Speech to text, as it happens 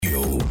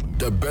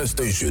The best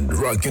station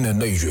rocking the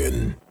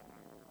nation.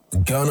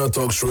 Ghana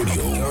Talks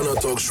Radio. Ghana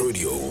Talks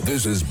Radio.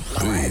 This is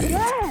big.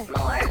 Yes.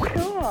 More.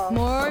 Cool.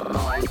 More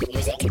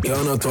music.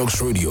 Ghana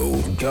Talks Radio.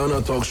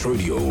 Ghana Talks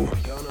Radio.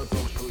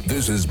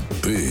 This is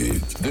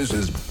big. This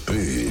is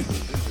big.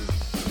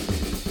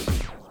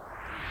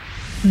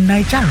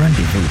 Niger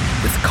Rendezvous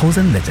with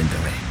Kozen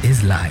Legendary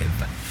is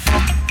live.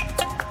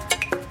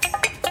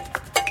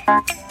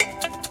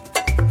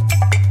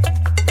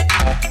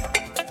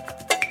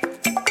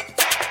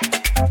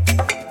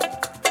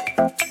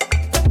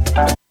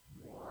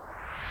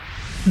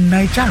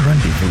 Niger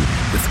Rendezvous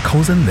with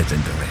Kozen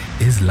Legendary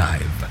is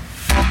live.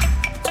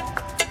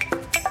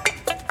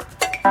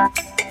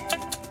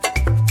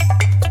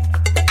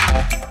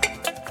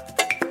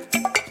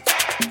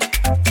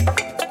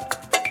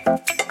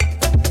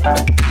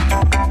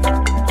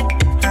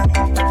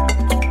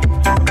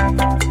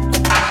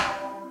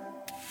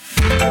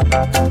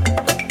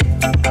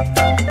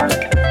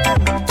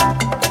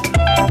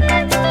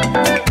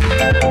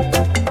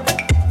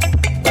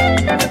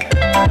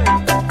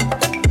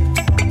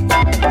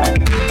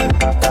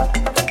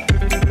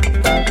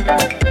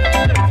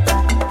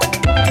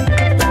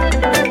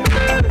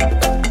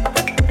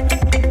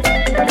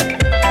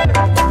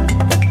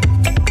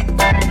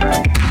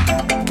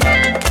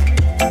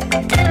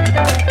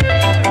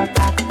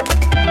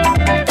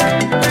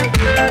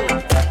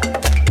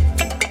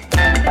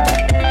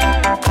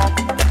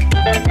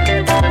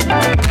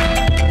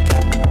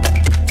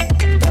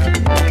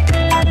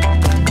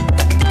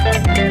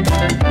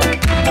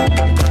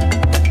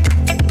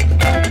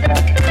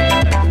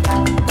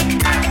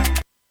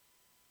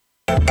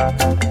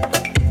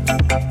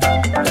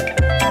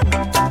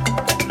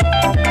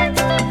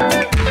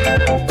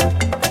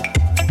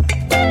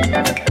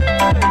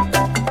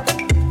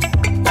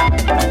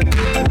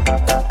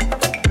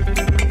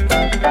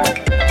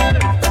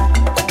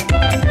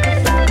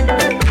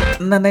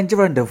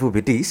 Nigeria Rendezvous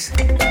with this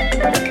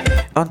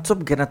on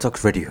top Ghana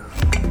Talks Radio.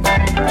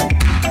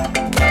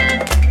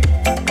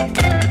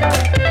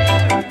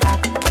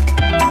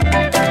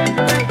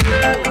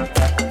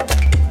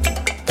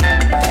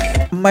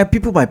 My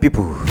people,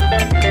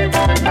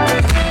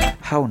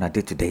 how na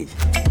day today?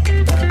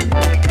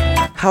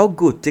 How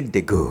good take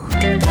they go?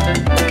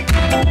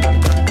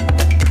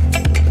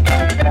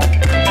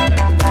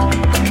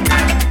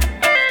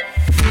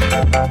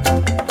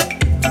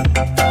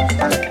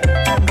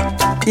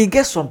 E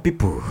get some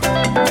people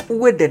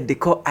where then they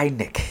call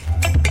INEC.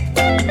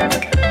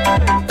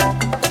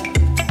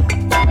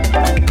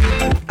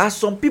 As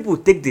some people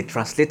take the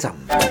translator,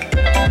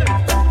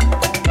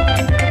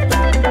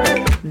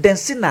 then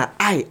see na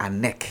I and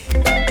neck.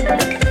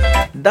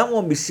 That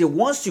one be say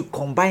once you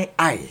combine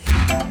I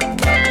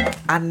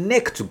and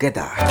neck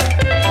together,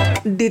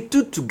 the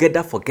two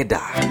together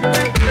together.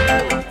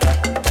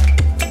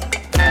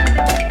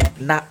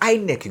 Na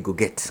INEC you go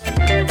get.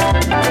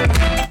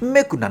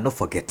 Make una no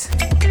forget.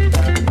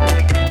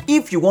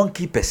 If you want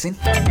keep person,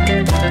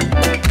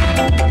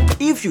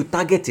 if you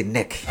target a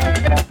neck,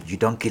 you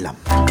don't kill him.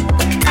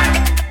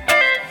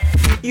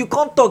 You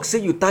can't talk say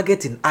you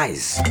target in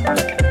eyes,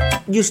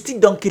 you still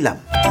don't kill him.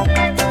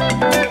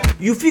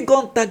 You feel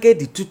gon' target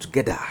the two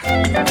together.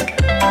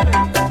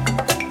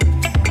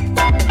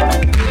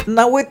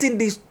 Now waiting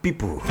these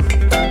people.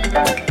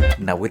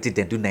 Now waiting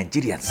them do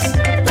Nigerians.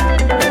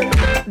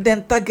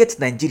 Then target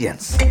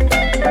Nigerians.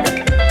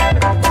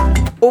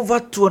 Over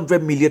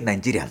 200 million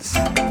Nigerians.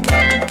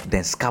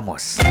 Then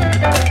scammers.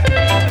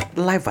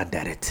 Live and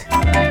direct.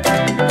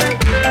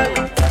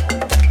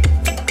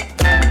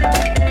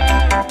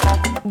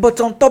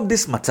 But on top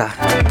this matter,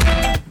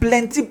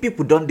 plenty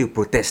people don't do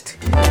protest.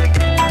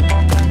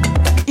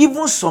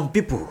 Even some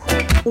people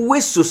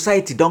where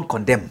society don't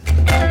condemn.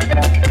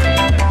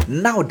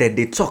 Now that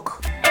they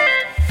talk,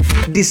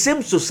 the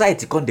same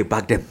society can't they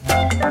back them.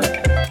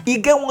 You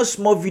get one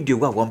small video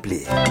where I won't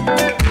play.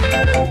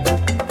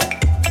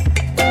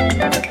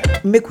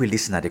 Make we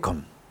listen at the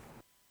come.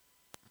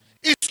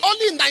 It's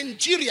only in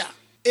Nigeria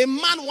a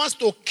man wants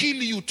to kill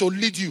you to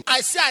lead you.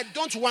 I say I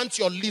don't want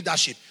your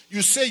leadership.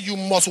 You say you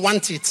must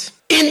want it.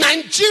 In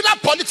Nigeria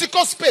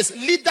political space,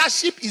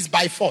 leadership is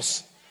by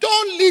force.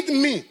 Don't lead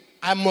me,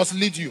 I must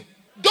lead you.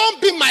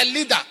 Don't be my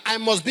leader, I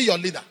must be your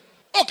leader.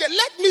 Okay,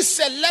 let me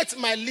select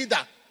my leader.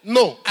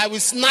 No, I will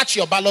snatch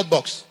your ballot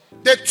box.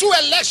 The two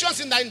elections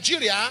in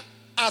Nigeria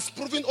has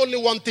proven only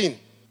one thing.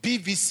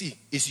 PVC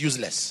is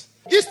useless.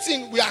 This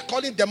thing we are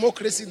calling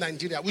democracy in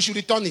Nigeria, we should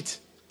return it.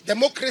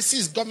 Democracy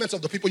is government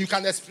of the people. You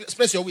can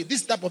express your will.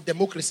 This type of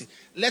democracy,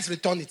 let's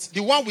return it.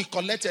 The one we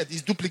collected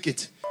is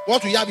duplicate.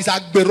 What we have is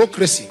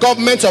agberocracy.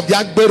 Government of the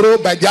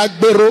agbero, by the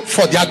agbero,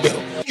 for the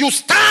agbero. You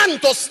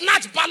stand to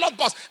snatch ballot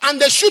box and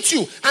they shoot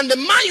you. And the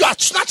man you are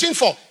snatching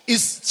for,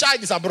 his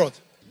child is abroad.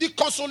 The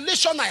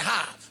consolation I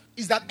have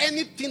is that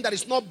anything that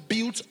is not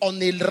built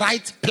on a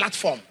right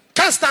platform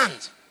can't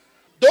stand.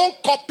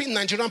 Don't copy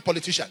Nigerian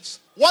politicians.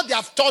 What they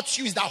have taught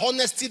you is that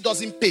honesty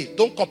doesn't pay.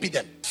 Don't copy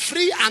them.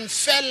 Free and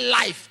fair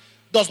life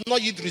does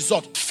not yield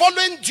result.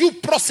 Following due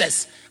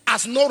process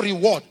has no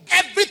reward.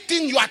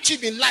 Everything you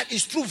achieve in life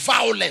is through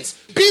violence.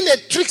 Being a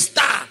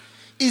trickster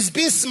is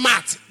being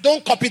smart.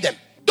 Don't copy them.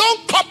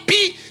 Don't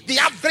copy the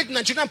average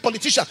Nigerian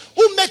politician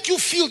who make you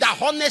feel that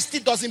honesty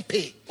doesn't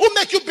pay. Who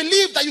make you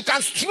believe that you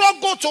can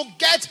struggle to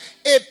get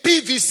a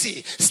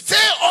PVC.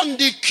 Stay on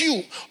the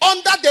queue,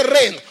 under the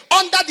rain,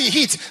 under the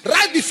heat,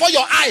 right before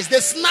your eyes. They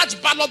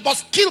snatch ballot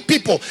box, kill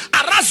people,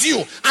 harass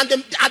you, and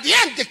then at the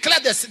end declare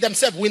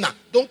themselves winner.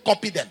 Don't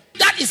copy them.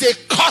 That is a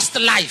cursed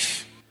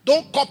life.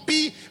 Don't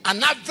copy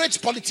an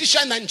average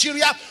politician in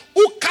Nigeria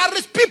who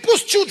carries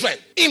people's children,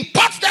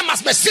 imports them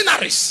as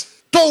mercenaries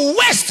to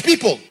waste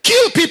people,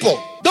 kill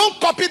people. Don't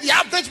copy the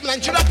average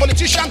Nigerian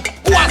politician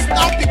who has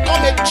now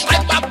become a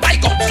tribal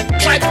bigot,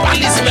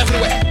 tribalism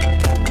everywhere,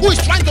 who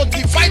is trying to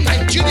divide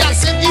Nigeria and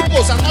say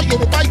Igbos are not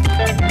Yoruba.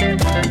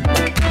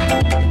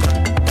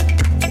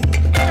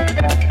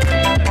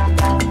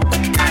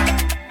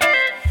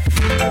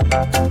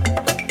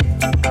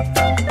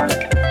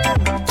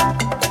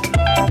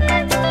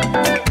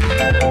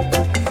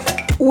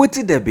 What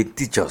did the big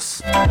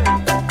teachers?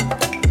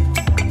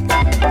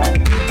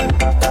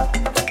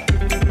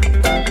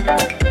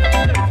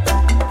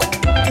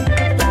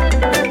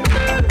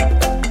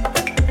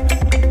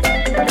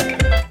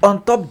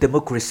 On top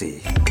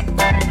democracy.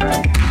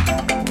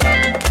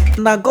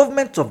 Now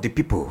government of the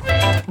people,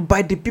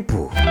 by the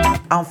people,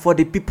 and for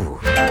the people.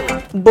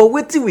 But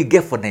what do we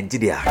get for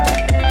Nigeria?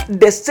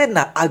 They say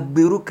na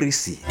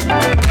agberocracy.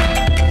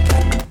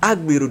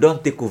 Agberu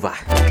don't take over.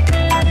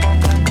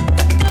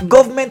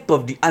 Government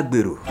of the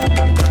Agberu,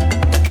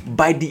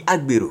 by the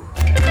Agberu,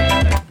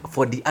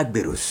 for the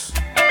Agberus.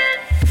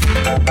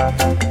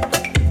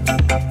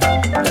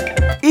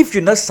 If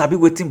you not sabi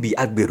wetin be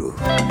Agberu,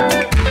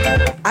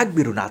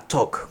 Agberu na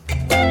talk.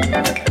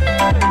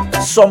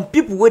 Some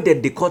people wey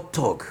dem dey call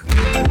talk.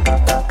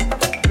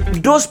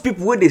 Those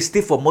people wey dey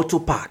stay for motor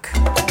park,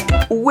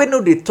 wey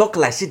no dey talk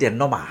like say dem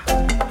normal,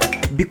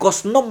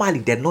 because normally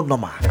dem no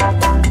normal.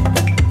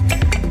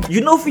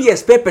 You no fit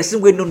expect person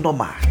wey no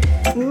normal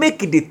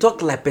make it dey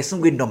talk like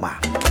person wey normal.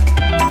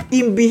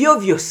 In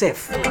behave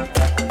yourself.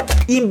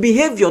 In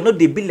behavior no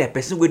dey be like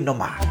person wey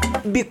normal,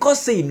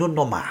 because say you no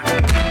normal.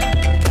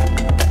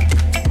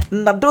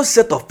 Na those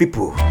set of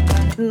people,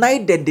 na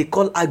dem dey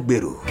call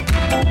Agberu.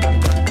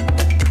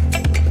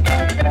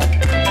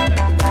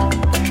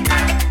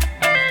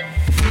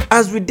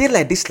 As we dey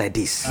like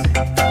this,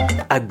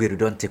 Agberu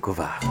don take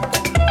over.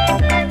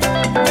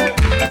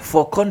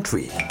 For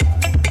country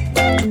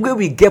where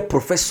we get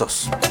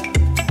professors,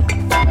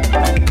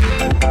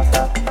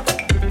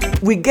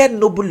 we get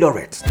Nobel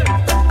laureates,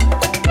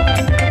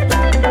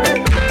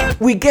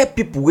 we get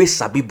people wey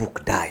sabi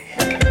book die.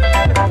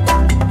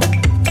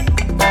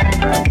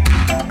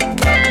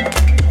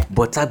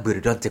 But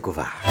Agberu don't take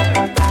over.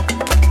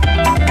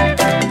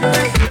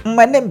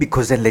 My name be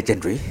Kozen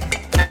Legendary.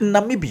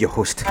 Now me be your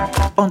host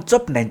on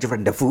top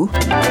Nigerian The Fool.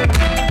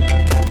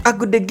 I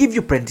go dey give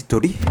you plenty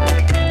story,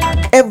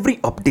 every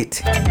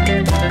update,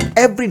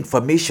 every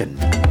information,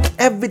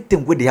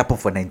 everything wey dey happen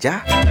for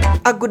Nigeria.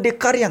 I go dey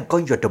carry and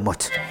come your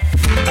domot.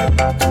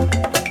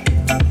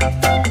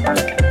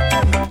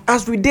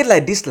 As we dey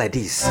like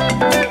this,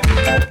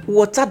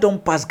 water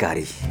don't pass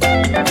Gary.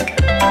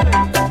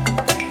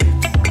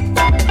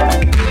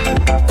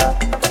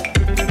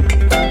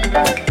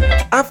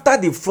 After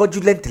the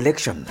fraudulent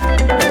election,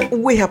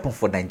 what happened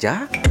for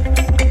Nigeria?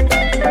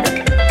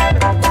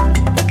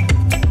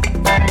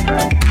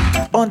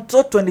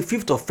 Until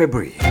 25th of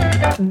February,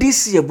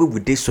 this year we will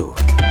do so.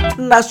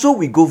 Now so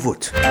we go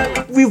vote.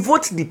 We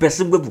vote the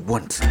person we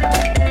want.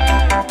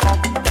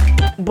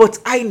 But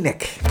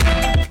INEC,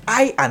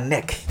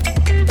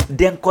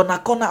 then corner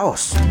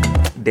us,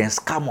 then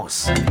scam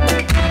us,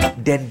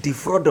 then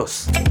defraud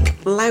us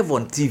live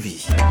on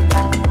TV.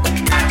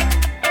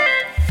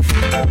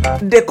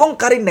 They can't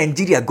carry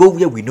Nigeria go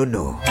where we no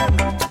know.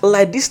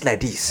 Like this,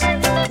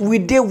 we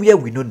dey where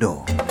we no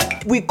know.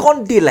 We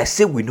can't dey like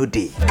say we no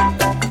dey.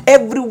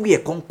 Everywhere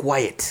come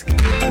quiet.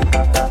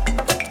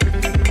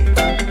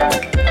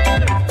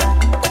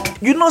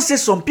 You know, say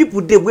some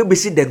people dey where we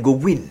see them go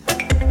win.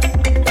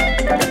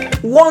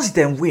 Once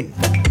them win,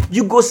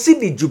 you go see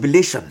the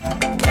jubilation.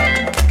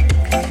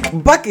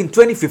 Back in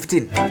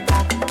 2015,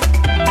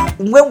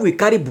 when we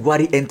carry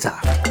Buhari enter,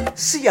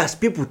 see as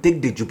people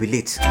take the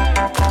jubilate.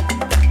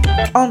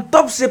 On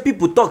top say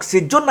people talk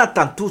say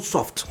Jonathan too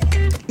soft,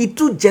 he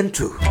too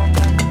gentle,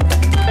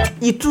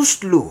 he too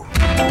slow.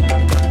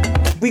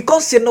 We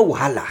can't say no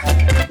wahala.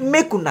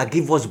 Make una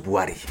give us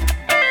Buhari.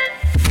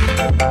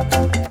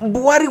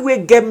 Buhari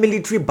will get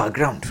military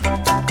background.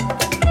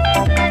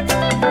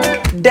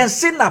 Then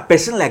say na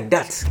person like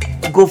that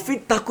go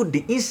fit tackle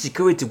the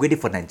insecurity waiting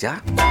for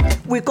Nigeria.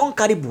 We can't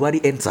carry Buhari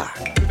enter.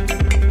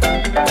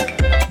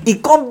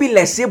 It can't be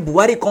like say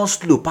Buhari can't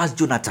slow past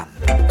Jonathan.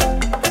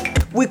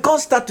 We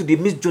can't start to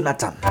miss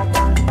Jonathan.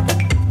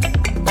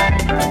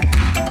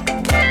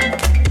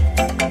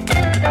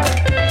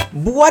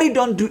 Buhari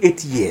don't do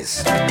 8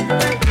 years.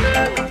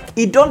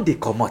 He don't dey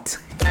comot.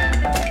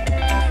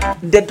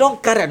 They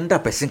don't carry another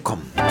person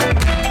come.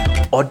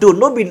 Although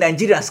no be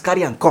Nigerians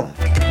carry and come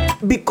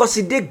because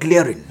it dey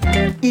glaring,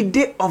 it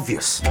dey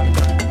obvious.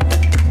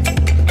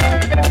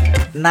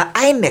 Na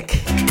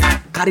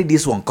INEC carry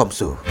this one come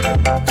so.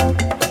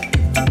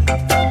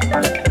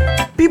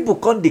 People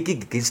come dey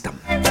kick against them,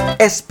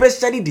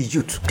 especially the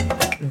youth.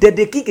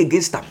 They kick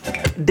against them.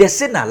 They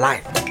say na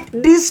lie.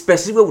 This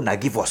person wey una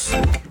give us,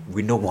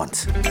 we no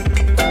want.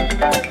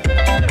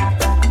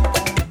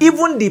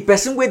 Even the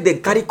person wey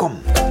dem carry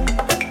come,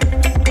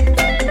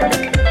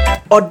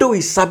 although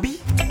he sabi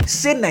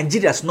say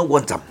Nigerians no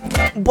want am,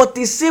 but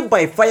he say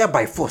by fire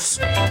by force,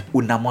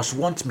 una must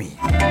want me.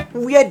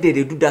 Where did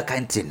they do that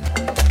kind thing?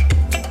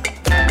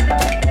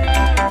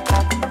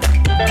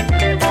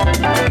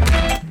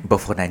 But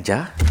for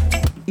Naija,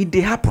 it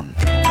dey happen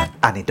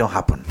and it don't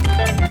happen.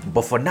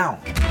 But for now,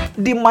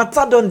 the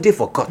matter don't dey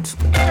for court.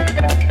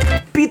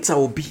 Peter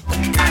Obi,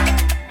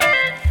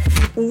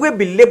 wey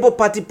be Labour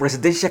Party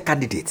presidential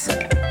candidate,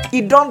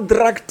 he don't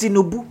drag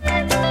Tinubu,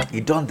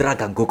 he don't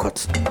drag and go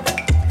court.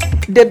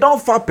 They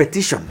don't file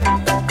petition.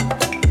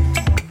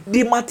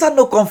 The matter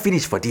no come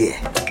finish for there.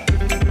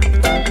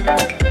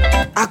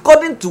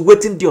 According to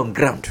wetin dey on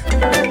ground,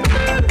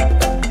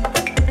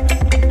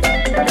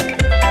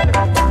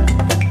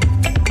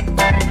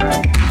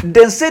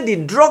 dem say the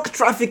drug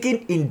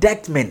trafficking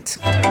indictment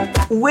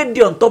wey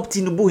dey on top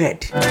Tinubu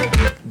head,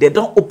 they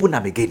don't open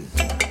am again.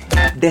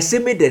 They say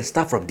make dem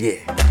start from there.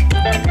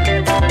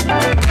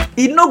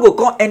 E no go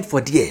come end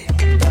for there.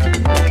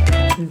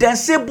 Dem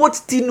say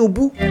both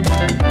Tinubu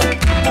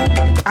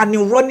and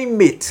im running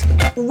mate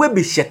wey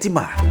be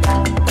Shetima,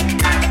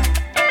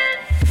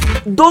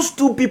 those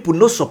two people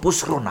no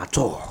suppose run at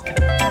all.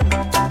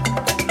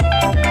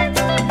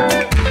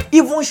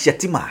 Even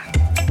Shetima,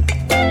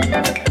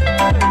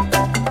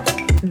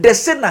 they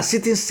say na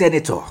sitting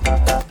senator,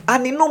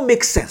 and it no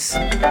make sense.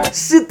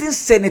 Sitting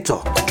senator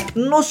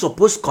no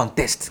suppose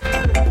contest.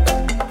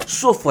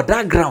 So for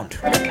that ground,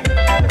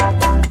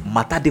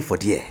 matter dey for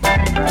there.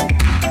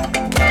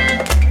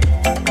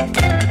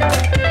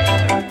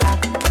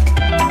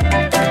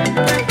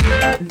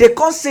 They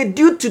can say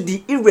due to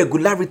the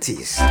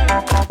irregularities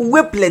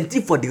wey plenty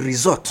for the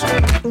result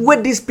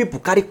where these people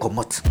carry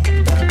comot,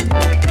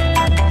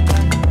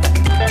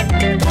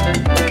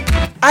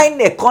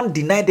 INEC can't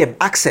deny them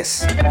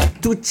access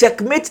to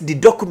checkmate the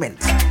document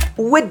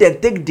where they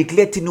take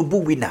declare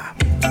Tinubu winner.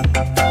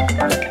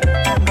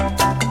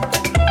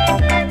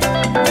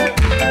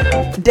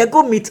 They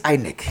go meet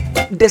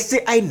INEC. They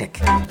say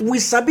INEC, we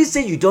sabi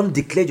say you don't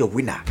declare your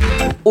winner.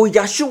 Oh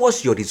yeah, show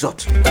us your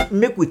result.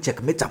 Make we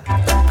checkmate them.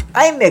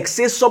 INEC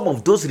say some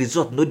of those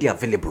results no dey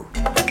available.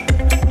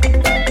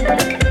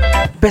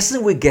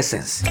 Person wey get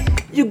sense,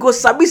 you go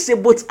sabi say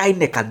both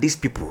INEC and these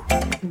people,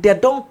 they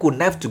don't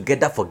connive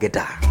together for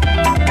gather.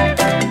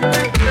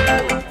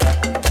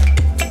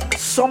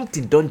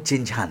 Something don't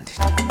change hand.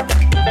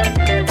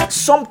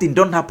 Something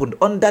don't happen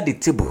under the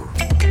table.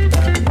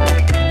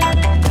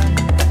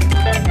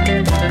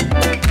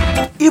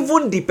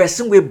 Even the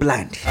person wey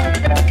blind,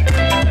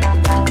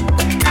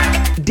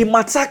 the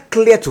matter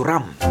clear to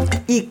Ram.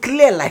 He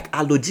clear like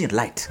halogen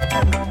light.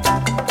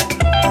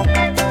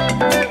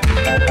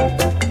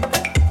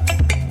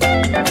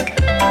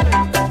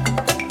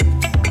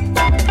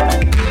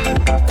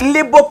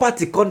 Labour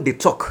Party con dey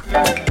talk.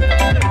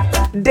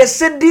 They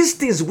say these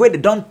things where they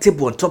don't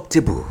table on top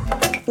table,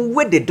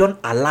 where they don't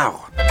allow,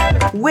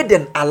 where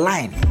they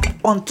align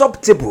on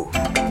top table.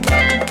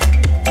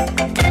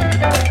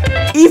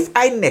 If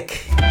INEC,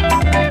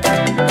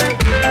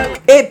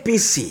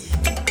 APC,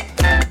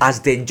 as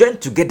they join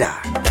together,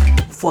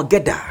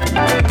 forgether.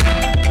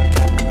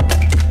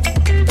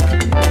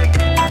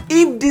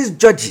 If these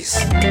judges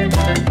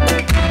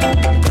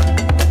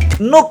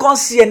no can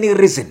see any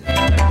reason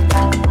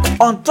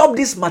on top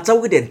this matter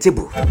with them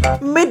table,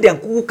 make them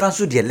who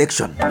cancel the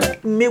election,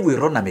 may we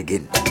run them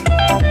again.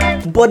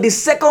 But the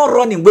second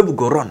running where we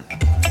go run,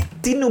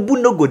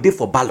 Tinubu no go there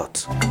for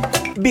ballot.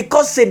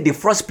 Because in the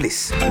first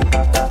place,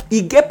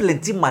 he get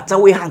plenty matter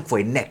we hang for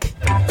a neck.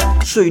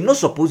 So he no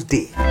suppose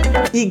dey.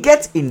 He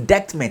get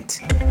indictment.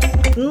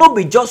 No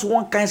be just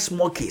one kind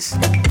small case.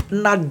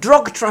 Na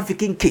drug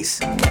trafficking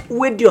case.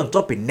 Wey dey on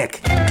top him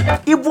neck.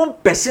 Even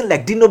person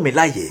like Dino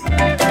Melaye,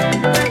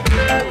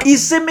 he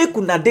say make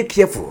una dey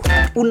careful.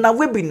 Una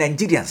wey be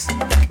Nigerians.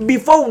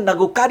 Before una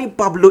go carry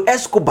Pablo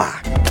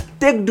Escobar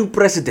take do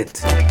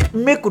president,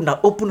 make una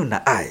open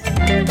una eye.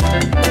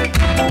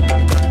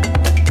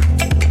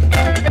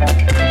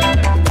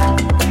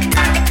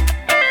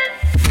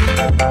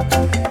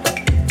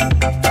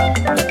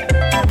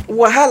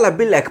 Wahala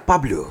be like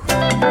Pablo,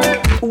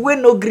 we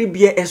no gree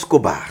bear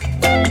Escobar.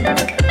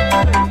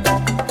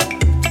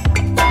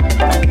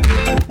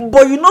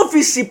 But you know if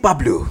you see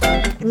Pablo,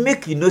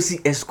 make you no see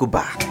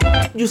Escobar.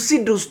 You see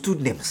those two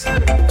names,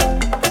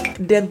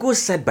 then go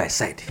side by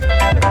side.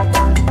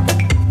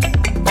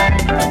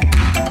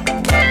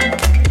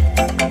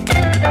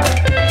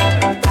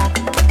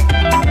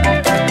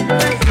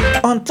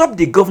 On top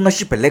the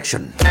governorship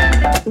election,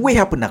 we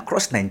happen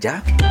across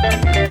Nigeria.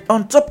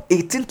 On top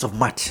 18th of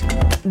March,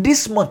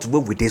 this month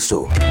where we did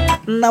so,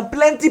 Now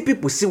plenty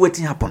people see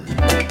wetin happen.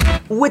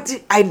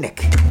 Wetin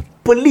INEC,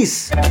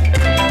 police,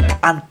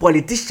 and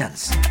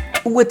politicians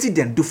wetin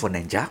dem do for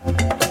Naija.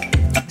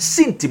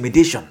 See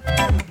intimidation,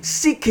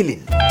 see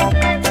killing.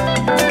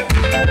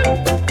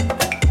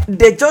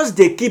 They just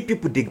dey kill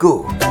people dey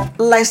go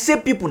like say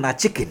people na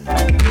chicken.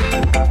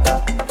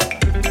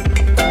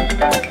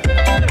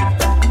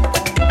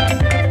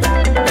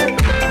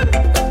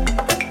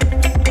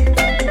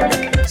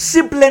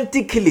 See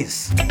plenty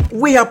killings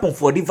wey happen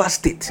for Rivers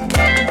State.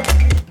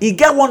 E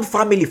get one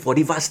family for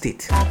Rivers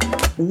State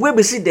wey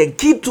be say dem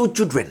kill 2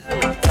 children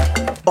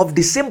of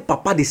the same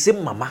papa, the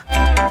same mama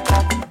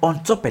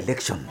on top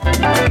election.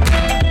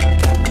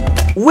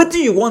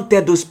 Wetin you wan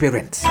tell those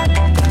parents?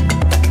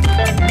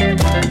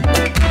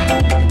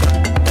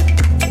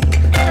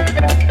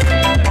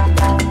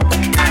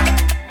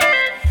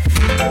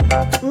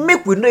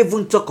 Make we no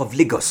even talk of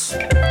Lagos,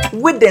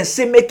 wey dem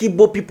say make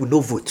Igbo people no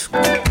vote.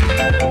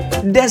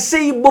 Dem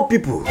say Igbo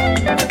people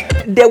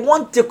they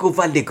wan take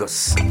over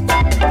Lagos.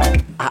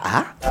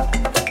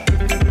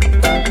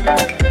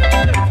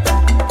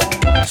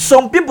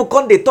 Some people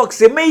come dey talk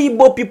say make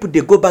Igbo people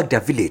dey go back their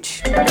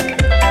village,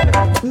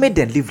 make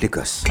dem leave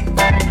Lagos.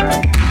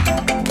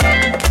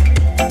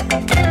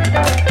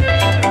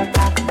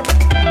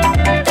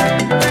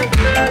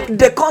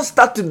 They can't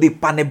start to dey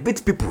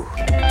panabit people.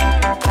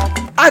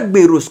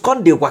 Agberos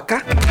come dey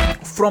waka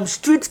from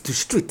street to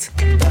street.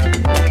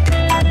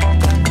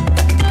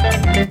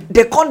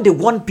 They can't dey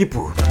warn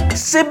people,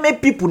 say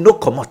make people no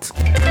comot.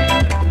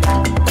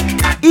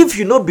 If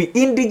you no be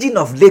indigene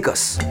of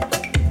Lagos,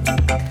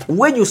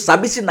 when you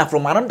sabi say na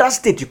from another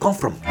state you come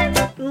from,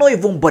 no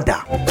even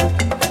bother.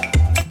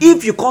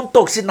 If you can't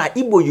talk say na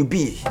Igbo you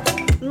be,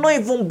 no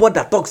even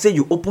bother talk say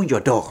you open your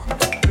door.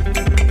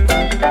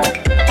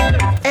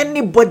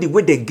 Anybody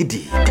with dem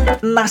giddy,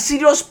 na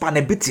serious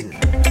panabiting,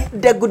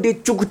 they go dey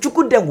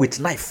chuku them with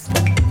knife.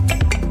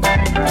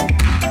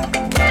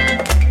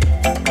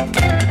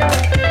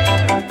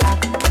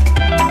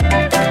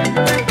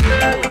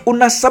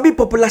 Una sabi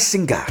popular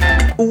singer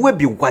wey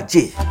be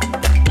Waje.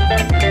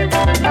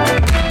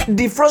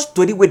 The first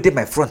story wey dey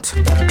my front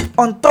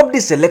on top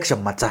this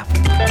election matter.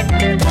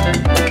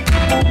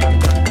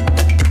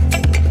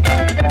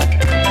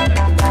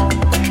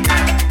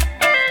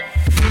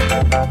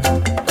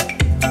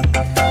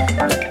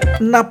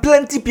 Na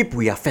plenty people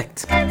we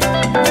affect,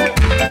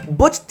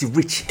 both the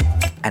rich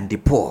and the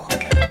poor,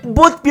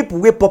 both people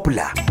wey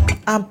popular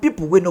and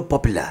people wey no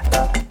popular,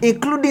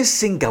 including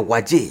singer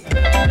Waje.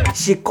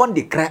 She con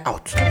dey cry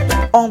out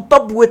on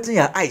top wetin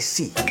her eyes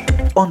see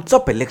on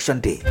top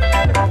election day.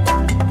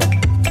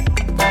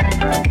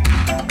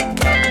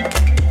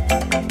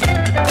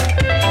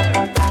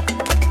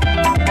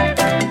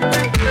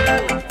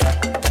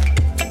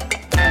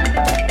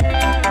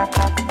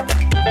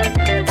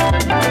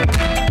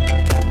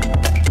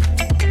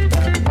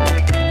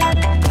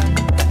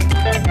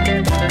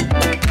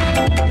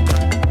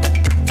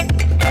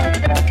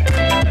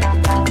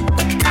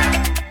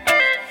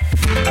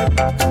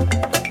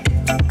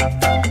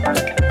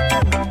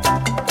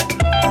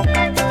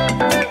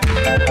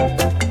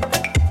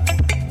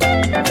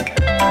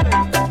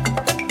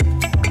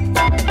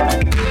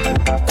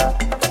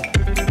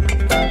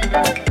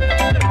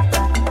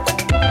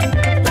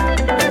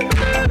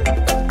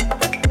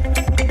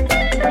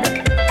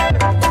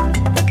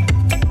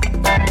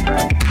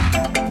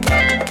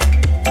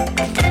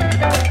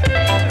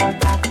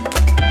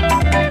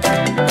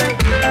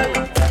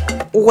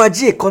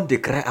 Waje come dey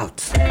cry out.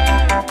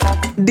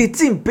 The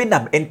thing pain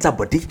am enter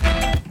body.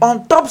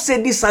 On top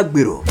say this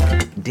agbero,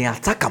 they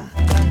attack am.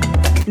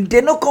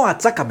 They no come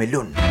attack am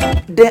alone.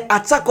 They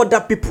attack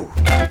other people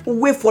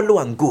wey follow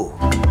and go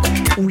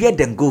where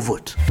dem go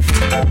vote.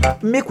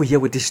 Make we hear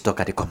with this talk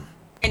at the come.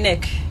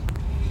 INEC,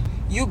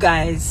 you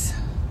guys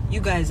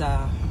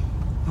are.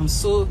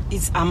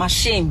 I'm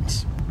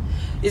ashamed.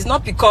 It's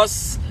not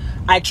because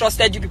I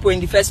trusted you people in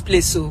the first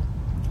place, so.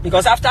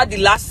 Because after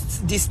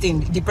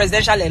the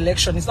presidential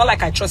election, it's not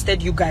like I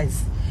trusted you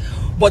guys.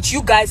 But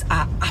you guys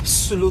are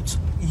absolute.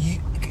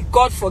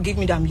 God forgive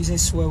me that I'm using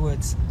swear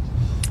words.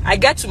 I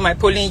get to my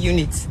polling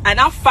unit and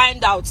I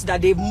find out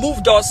that they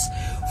moved us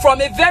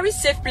from a very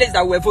safe place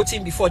that we were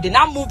voting before. They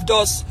now moved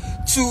us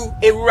to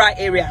a rural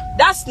area.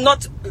 That's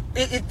not,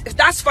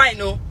 that's fine,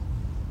 no?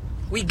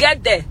 We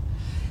get there.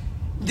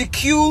 The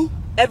queue,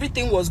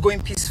 everything was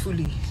going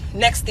peacefully.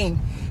 Next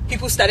thing,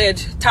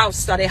 touts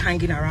started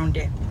hanging around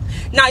there.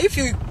 Now, if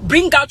you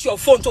bring out your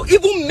phone to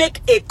even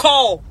make a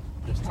call,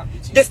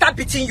 they start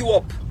beating you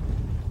up.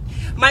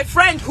 My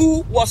friend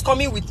who was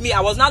coming with me,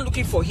 I was not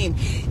looking for him.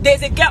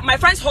 There's a girl, my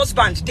friend's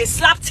husband, they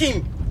slapped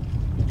him.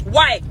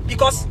 Why?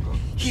 Because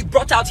he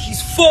brought out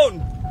his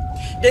phone.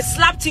 They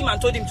slapped him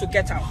and told him to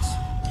get out.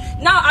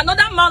 Now,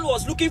 another man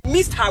was looking,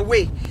 missed her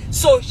way.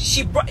 So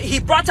he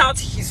brought out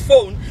his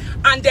phone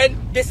and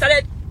then they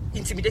started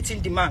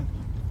intimidating the man.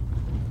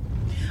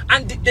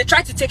 And they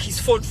tried to take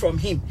his phone from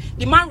him.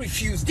 The man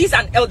refused. This is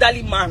an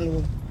elderly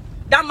man.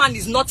 That man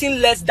is nothing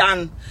less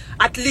than,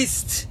 at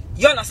least,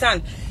 you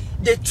understand?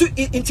 They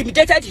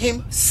intimidated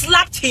him,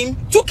 slapped him,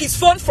 took his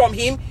phone from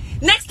him.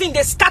 Next thing,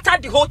 they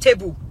scattered the whole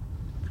table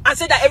and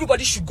said that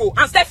everybody should go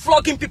and start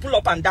flogging people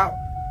up and down.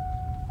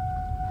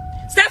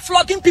 Start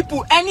flogging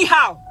people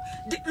anyhow.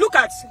 Look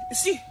at, you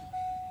see.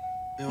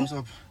 Hey, what's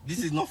up?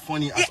 This is not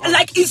funny.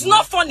 It's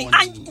not funny.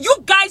 And you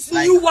guys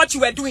knew what you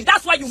were doing.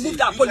 That's why you moved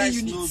our polling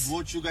units. You guys know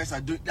what you guys are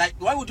doing. Like,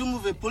 why would you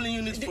move a polling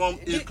unit from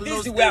a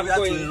closed area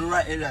to a rural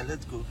area?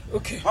 Let's go.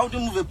 Okay. Why would you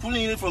move a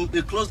polling unit from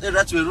a closed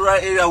area to a rural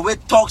area where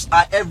talks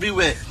are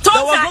everywhere? Talks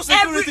there was no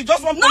security,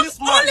 just one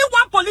policeman. Only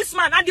one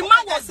policeman, and the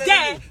man was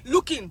there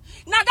looking.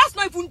 Now, that's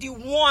not even the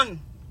one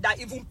that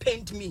even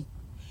pained me.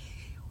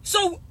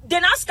 So, they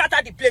now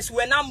scattered the place.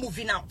 We're now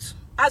moving out.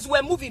 As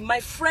we're moving, my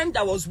friend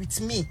that was with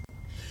me,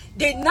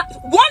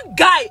 one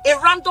guy, a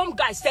random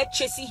guy, started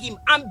chasing him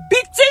and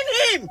beating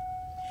him,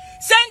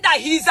 saying that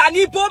he's an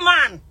Igbo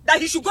man,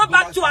 that he should go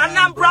back to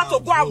Anambra to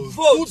go and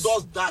vote. Who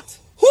does that?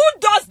 Who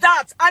does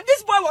that? And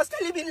this boy was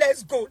telling me,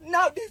 let's go.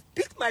 Now they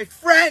beat my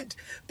friend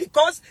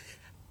because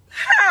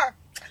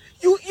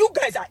you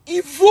guys are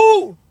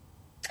evil.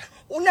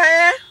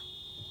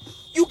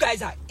 You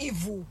guys are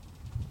evil.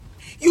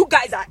 You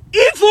guys are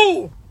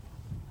evil.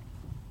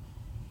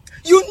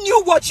 You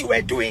knew what you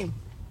were doing.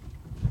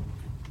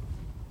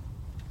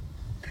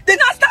 They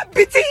now start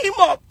beating him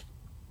up.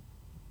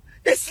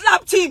 They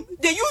slapped him.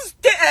 They used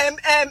the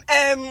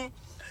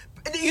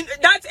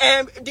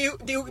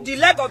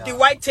leg of the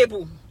white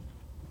table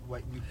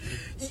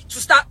to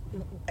start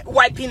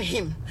wiping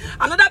him.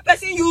 Another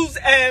person used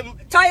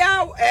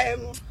car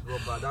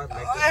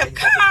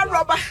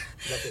rubber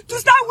to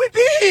start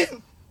whipping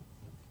him.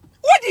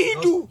 What did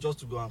he do? Just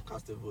to go and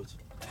cast a vote.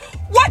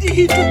 What did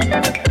he do?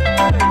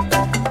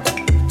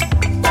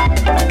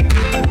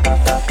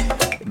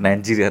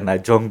 Nigeria na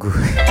jungle.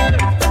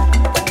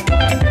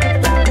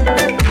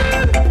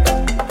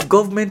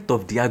 Government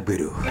of the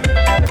Agbero,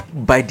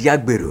 by the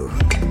Agbero,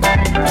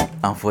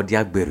 and for the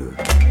Agbero.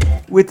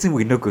 Waiting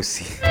we no go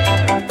see.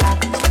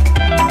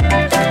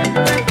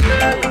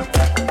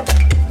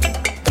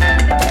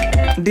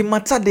 The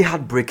matter they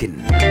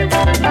heartbreaking,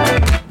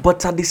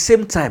 but at the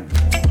same time,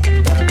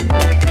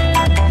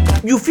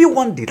 you feel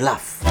want the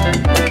laugh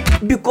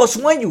because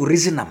when you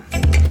reason them,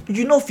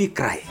 you know if you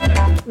cry.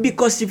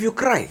 Because if you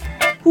cry,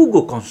 who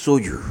go console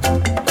you?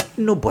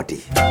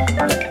 Nobody.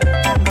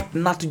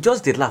 Not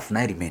just the laugh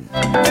na remain.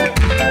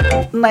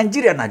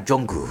 Nigeria na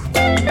jungle.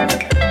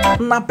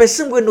 Na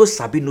person we no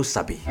sabi no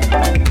sabi.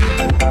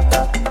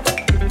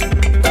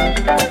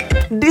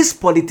 These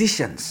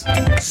politicians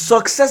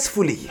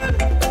successfully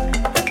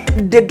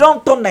they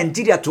don't turn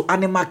Nigeria to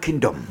animal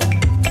kingdom.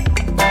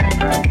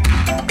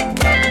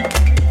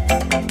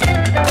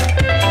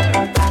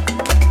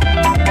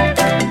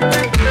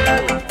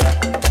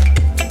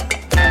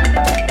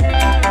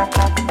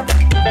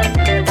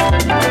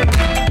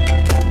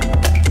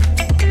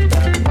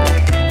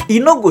 It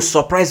no go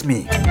surprise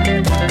me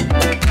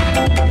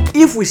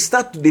if we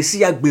start to see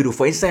Agbero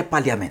for inside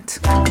parliament.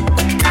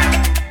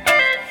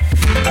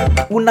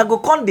 Una go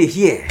come dey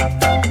hear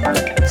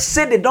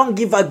say they don't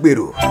give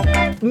Agbero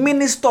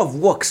Minister of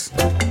Works,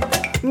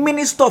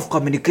 Minister of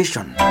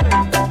Communication.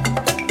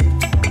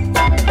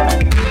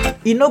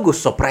 It no go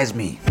surprise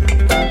me.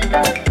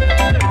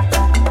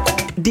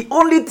 The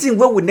only thing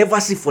we will never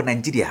see for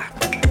Nigeria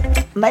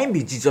na him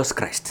be Jesus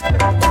Christ.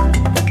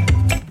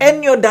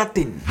 Any other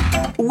thing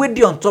we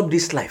do on top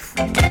this life,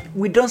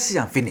 we don't see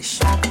and finish.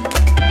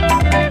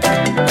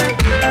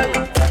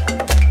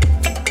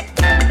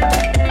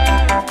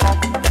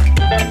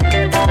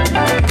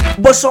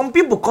 But some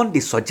people can't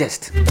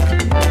suggest.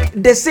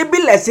 They say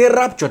be like say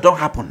rapture don't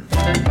happen.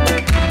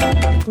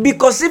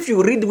 Because if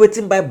you read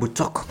wetin Bible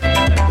talk,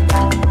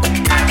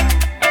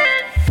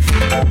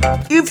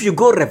 if you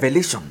go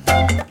Revelation,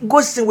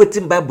 go see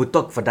wetin Bible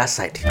talk for that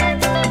side.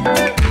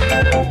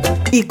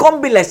 It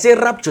can't be like say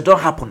rapture don't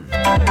happen.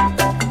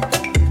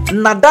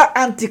 Now that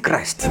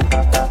Antichrist,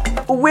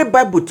 where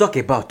Bible talk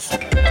about,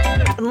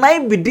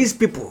 might be these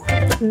people,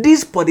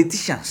 these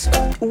politicians,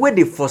 where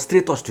they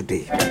frustrate us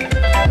today.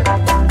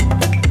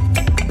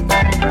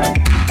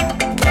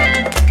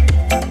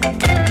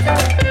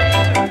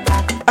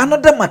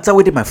 Another matter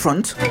within my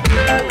front.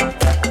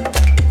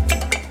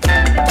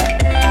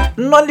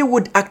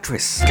 Nollywood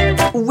actress,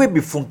 we be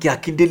Funky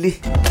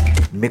Akindele,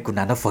 make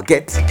una not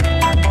forget.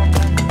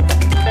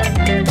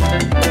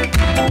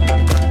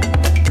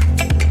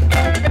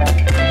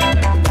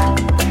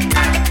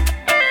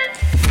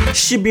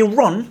 She been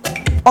run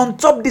on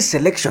top this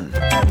election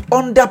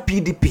under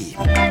PDP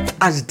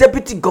as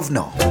deputy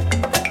governor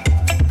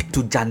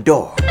to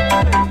Jandor.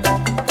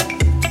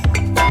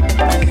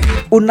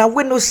 Una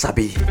we no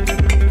sabi.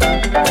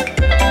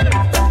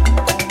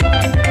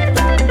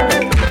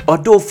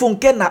 Although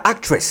Funke na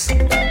actress,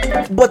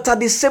 but at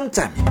the same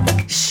time,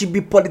 she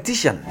be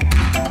politician.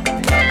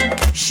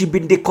 She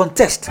been the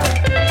contest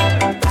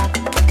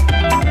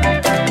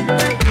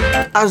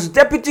as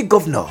deputy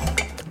governor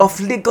of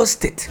Lagos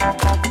State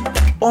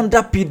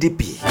under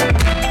PDP.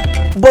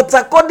 But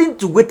according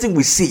to what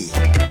we see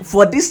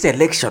for this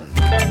election,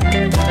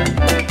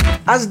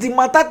 As the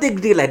matter take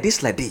day like this,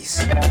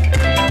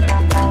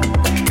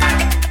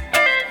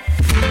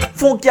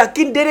 Funke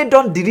Akindele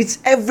don delete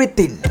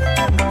everything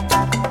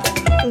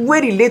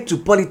wey relate to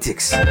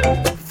politics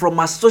from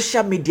her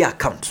social media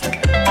account.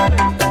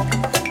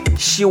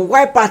 She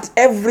wipe out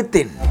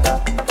everything.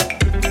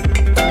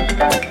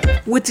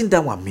 Wetin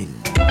that one mean?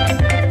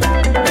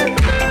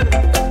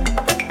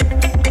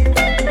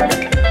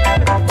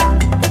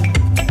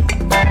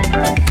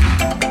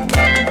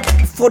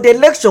 For the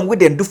election wey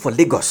dem do for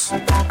Lagos,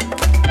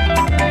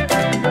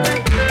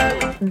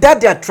 that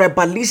their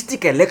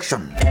tribalistic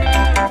election,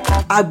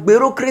 a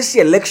bureaucracy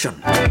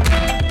election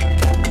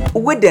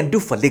wey dem do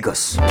for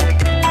Lagos,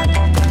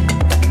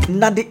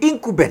 na the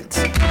incumbent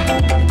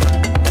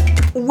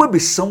wey be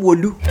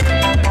Sanwo-Olu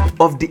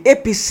of the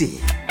APC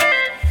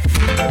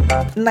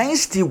na him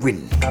still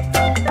win.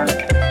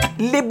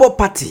 Labour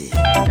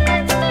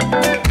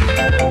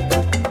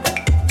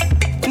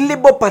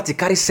Party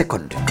carry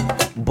second,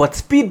 but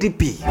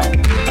PDP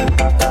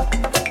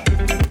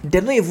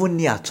they no even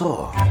near at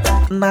all.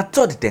 Na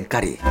third dem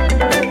carry.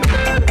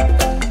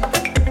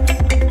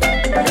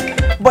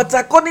 But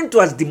according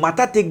to as the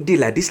matter take day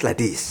like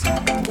this,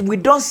 we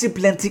don't see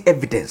plenty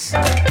evidence.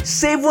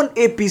 7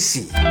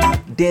 APC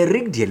they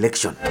rigged the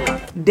election,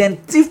 then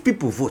thief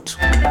people vote.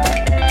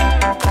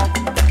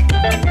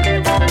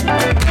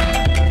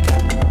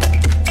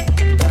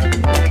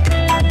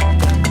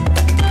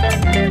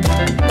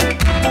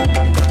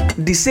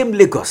 The same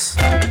Lagos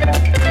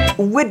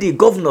where the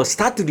governor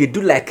start to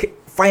do like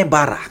fine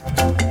bara.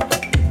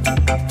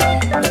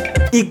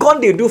 He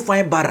can't do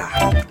fine bara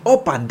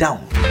up and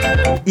down.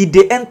 He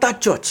dey enter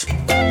church,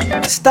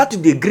 start to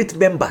dey greet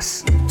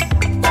members.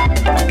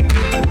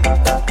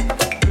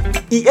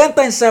 He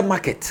enter inside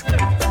market,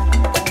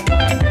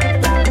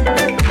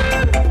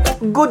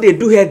 go dey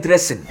do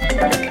hairdressing.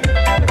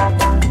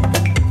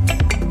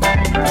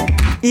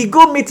 He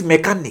go meet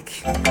mechanic.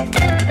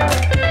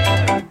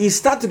 He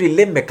start to dey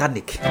learn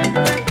mechanic.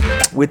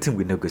 Wetin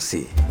we no go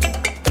see.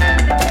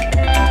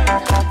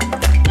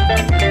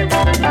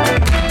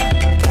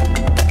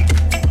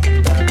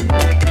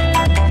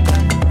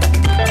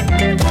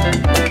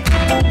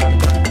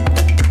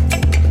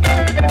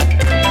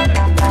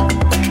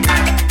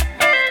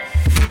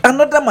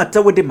 Another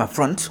matter within my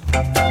front.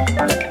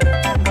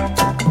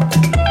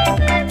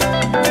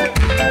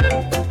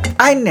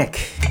 INEC,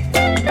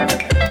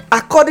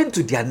 according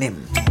to their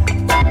name,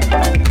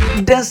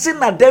 they say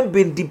na them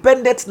be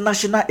Independent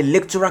National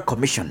Electoral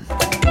Commission.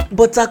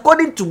 But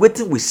according to what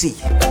we see,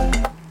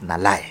 na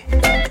lie.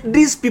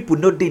 These people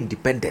no dey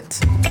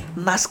independent.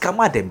 Na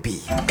scammer them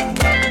be.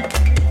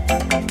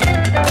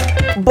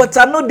 But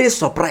I know they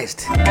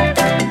surprised.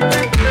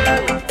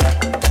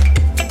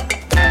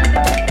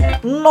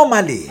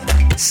 Normally,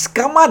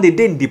 scammer they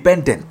dey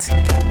independent.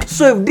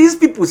 So if these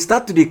people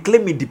start to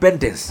claim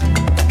independence,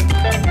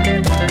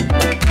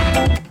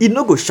 it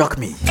no go shock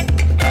me.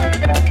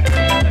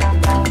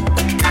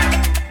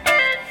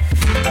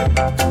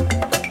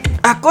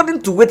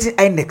 According to wetin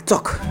INEC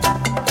talk,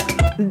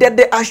 that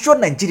they assure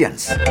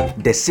Nigerians,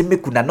 they say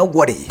make una no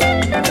worry.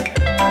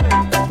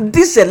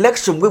 This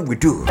election wey we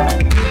do,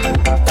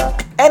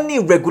 any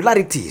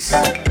irregularities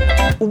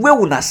wey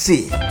una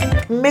see,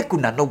 make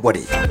una no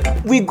worry.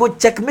 We go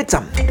checkmate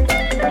them.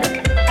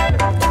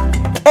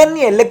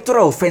 Any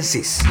electoral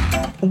offenses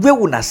wey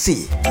una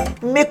see,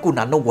 make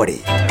una no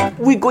worry.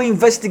 We go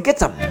investigate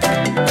them.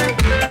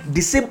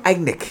 The same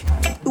INEC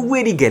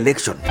wey rig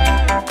election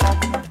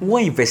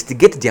wan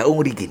investigate their own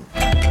rigging.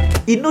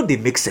 It no dey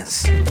make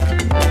sense.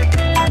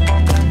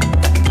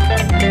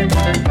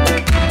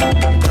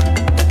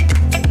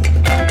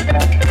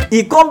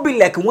 It can't be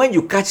like when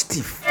you catch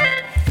thief,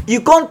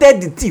 you can't tell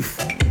the thief,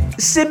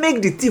 say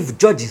make the thief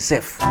judge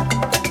himself.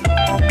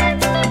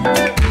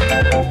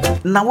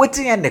 Now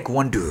wetin INEC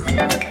wan do?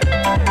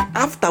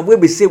 After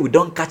we say we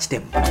don't catch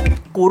them,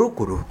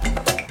 koro.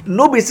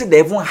 Nobody say they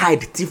even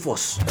hide thief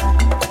us.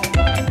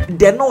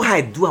 They no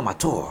hide do am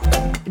at all.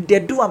 They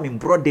do am in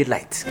broad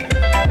daylight.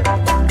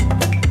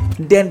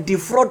 Then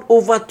defraud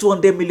over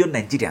 200 million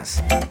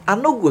Nigerians. I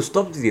no go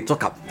stop to the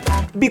talk up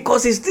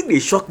because it still dey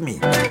shock me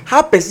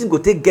how person go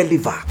take get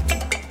liver.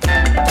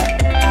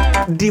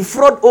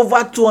 Defraud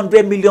over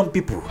 200 million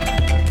people.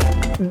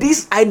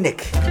 This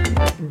INEC,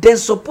 they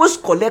suppose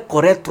collect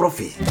correct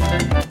trophy,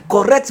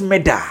 correct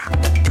medal.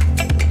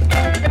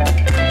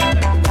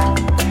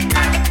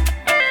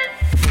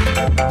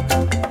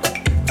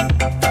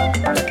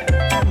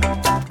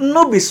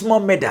 No be small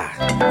medal.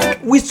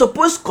 We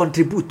suppose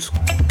contribute.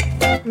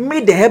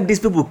 May they help these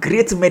people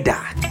create medal.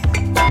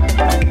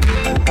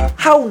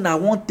 How now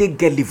won't take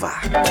get liver?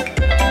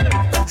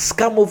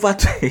 Scam over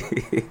to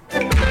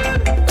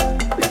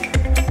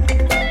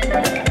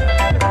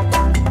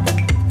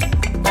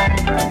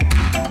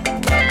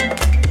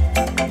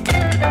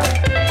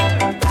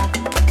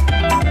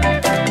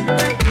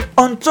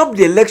on top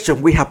the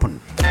election we happen,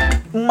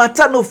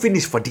 matter no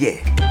finish for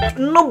there.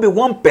 No be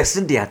one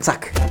person they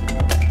attack.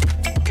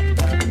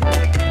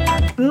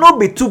 No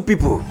be two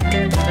people.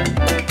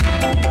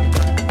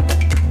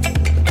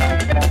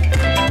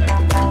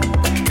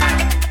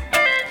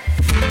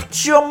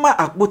 Chioma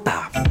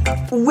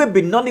Akbuta, we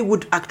be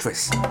Nollywood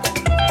actress.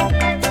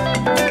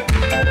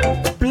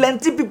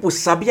 Plenty people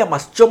sabi am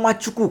as Chioma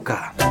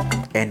Chukwuka,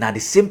 and are the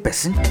same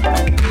person.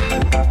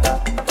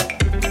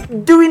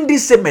 During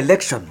this same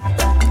election,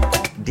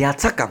 they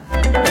attack am.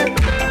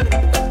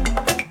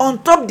 On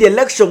top the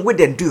election we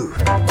then do.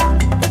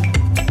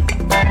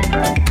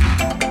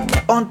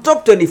 On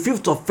top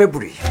 25th of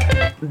February,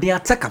 they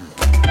attack him.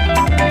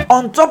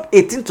 On top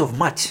 18th of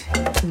March,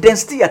 then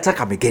still attack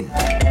him again.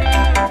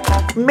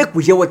 Make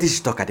we hear what this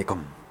talk at the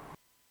come.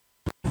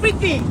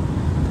 Everything.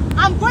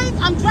 I'm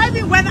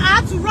driving when I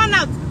had to run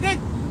out.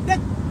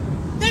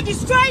 They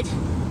destroyed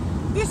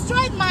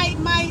my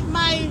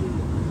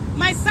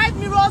side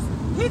mirrors,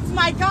 hit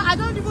my car. I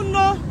don't even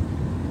know.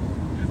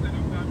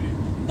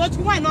 But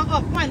why not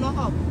up? Why not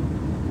up?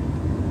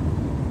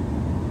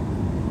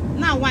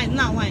 Now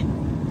why?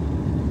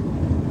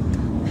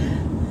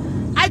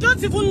 I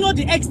don't even know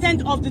the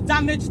extent of the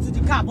damage to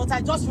the car, but I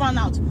just ran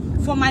out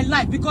for my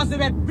life because they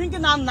were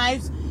bringing out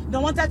knives. They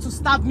wanted to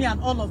stab me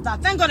and all of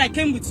that. Thank God I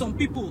came with some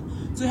people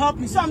to help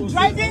me. So I'm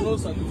driving.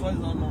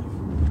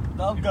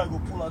 That guy go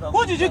pull out.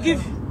 Who did you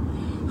give?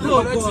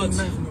 Oh God,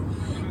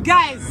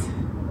 guys!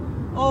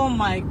 Oh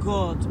my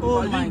God!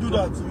 Oh my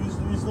God!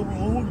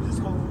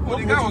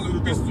 The guy was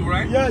with a pistol,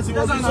 right? Yes, he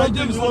was doing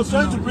something. He was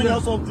trying to bring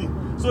out something.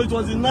 So it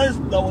was the knife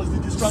that was the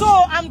distraction.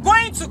 So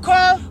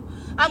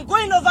I'm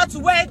going over to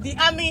where the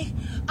army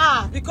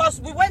are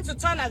because we went to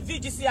turn at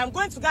VGC. I'm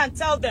going to go and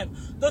tell them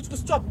not to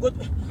stop. Go.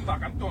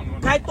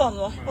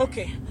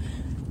 Okay.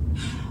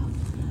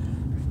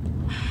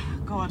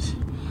 God,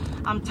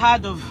 I'm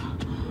tired of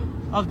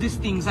these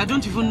things. I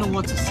don't even know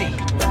what to say.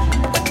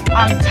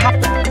 I'm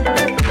tired.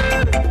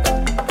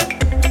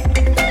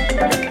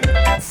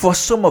 For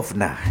some of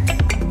now,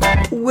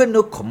 we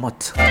no come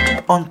out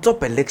on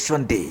top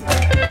election day.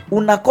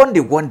 Una con dey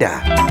wonder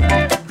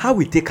how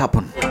it take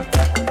happen.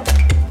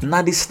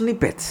 Na the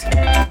snippet,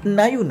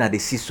 na you na the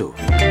see so.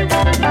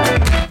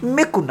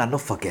 Make una no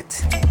forget.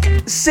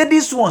 Say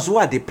these ones who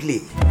are they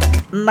play,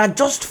 na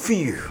just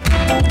few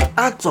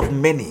out of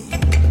many.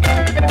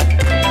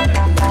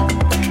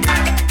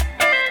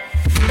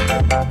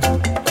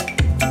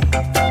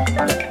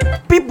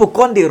 People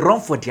come they run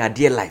for their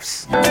dear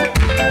lives.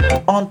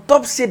 On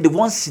top say the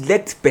one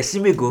select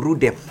person will go rule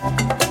them.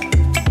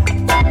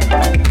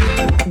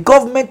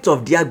 Government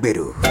of the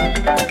Agbero,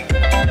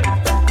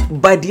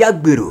 by the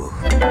Agbero,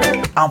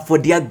 and for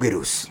the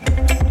Agberos.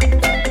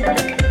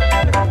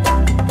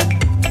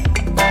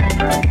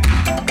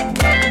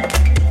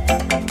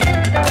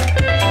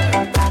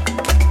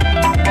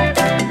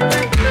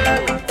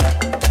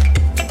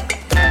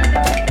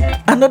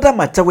 Another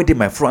matter within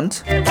my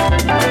front,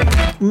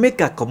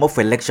 make a come off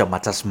election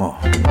matters more.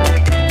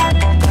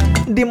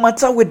 The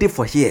matter we did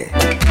for here.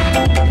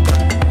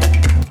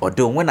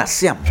 Although when I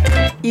see him,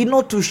 it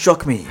not too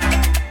shock me.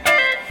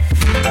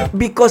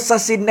 Because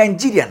as a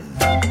Nigerian,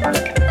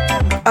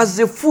 as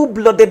a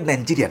full-blooded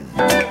Nigerian,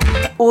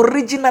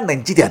 original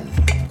Nigerian,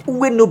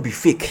 we no be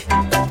fake,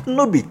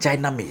 no be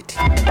China made.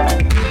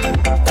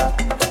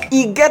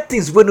 He get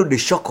things when no they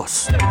shock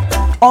us.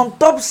 On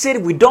top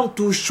said we don't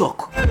too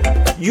shock.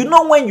 You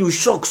know when you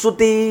shock, so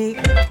they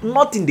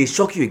nothing they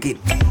shock you again.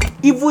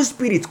 Evil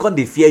spirits can't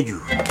they fear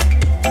you.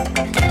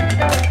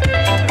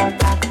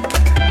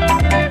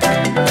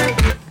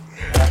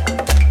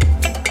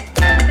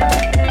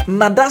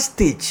 Na that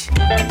stage,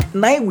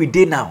 now we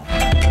dey now.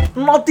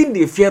 Nothing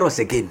they fear us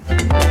again.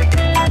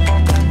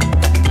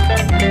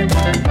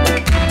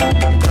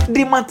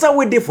 The matter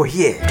we dey for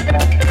here.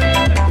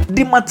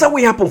 The matter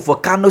we happen for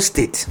Kano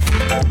State.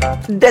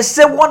 They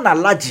say one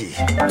Alhaji,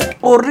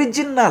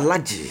 original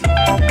Alhaji.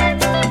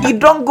 He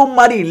don't go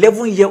marry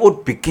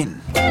 11-year-old pikin.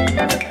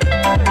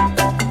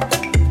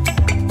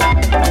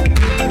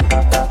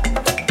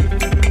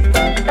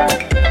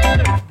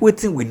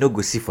 Wetin we no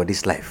go see for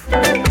this life.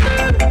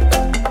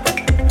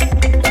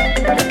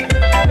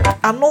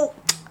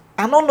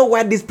 I don't know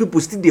why these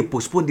people still they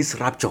postpone this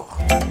rapture.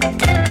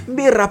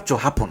 May rapture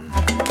happen.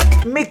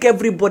 Make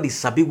everybody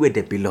sabi where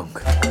they belong.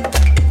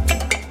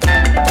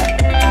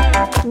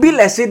 Be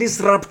like say this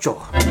rapture.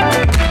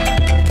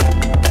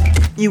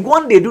 You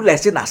want they do like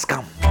say na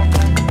scam.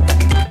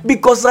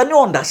 Because I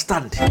don't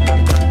understand.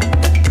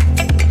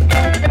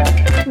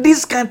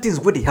 These kind of things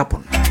where they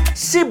happen.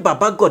 Say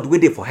Baba God where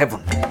they for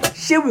heaven.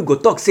 Say we go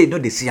talk say no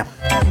they see him.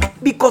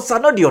 Because I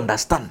know they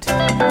understand.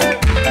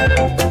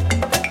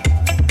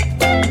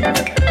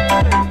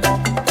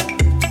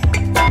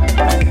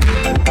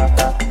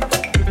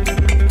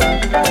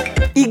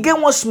 He get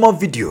one small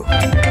video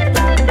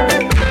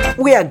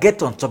where I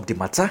get on top the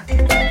matter,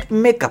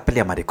 make a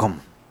play ma dey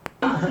come.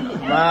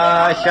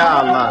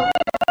 MashaAllah.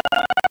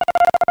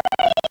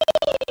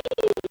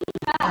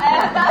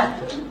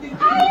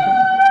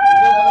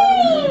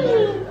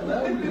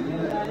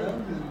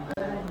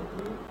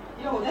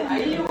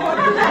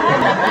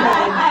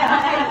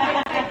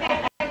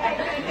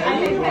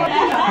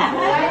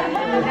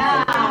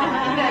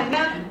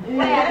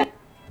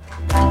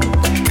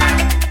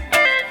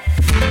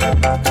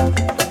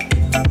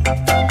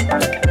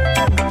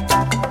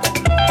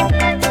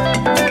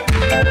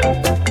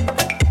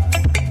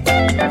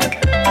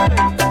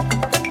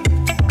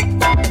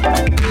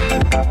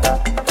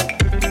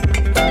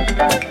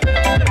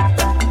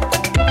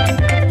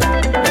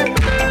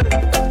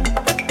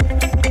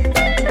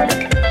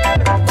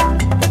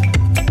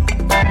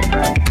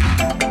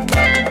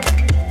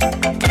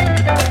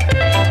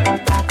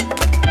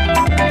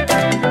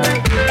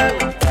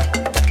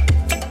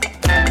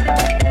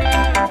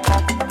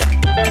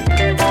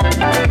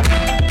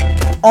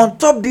 On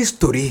top this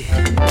story,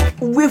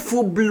 we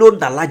full blown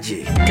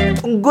Alhaji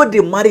go dey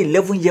marry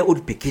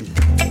 11-year-old pikin.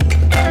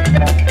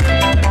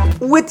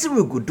 Wetin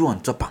we go do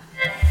on top am?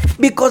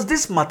 Because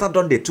this matter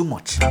don dey too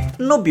much.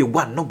 No be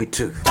one, no be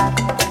two.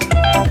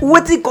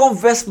 Wetin come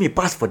vex me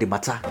pass for the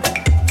matter?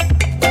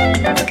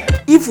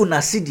 If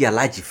una see the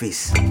Alhaji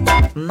face,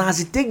 na as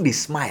he take the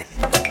smile,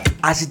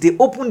 as he dey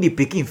open the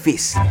pikin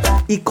face,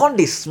 he come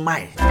dey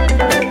smile.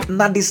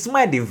 Na the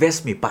smile dey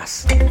vex me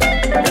pass.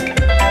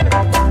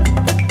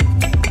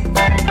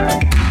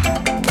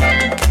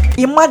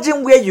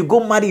 Imagine where you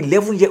go marry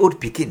 11-year-old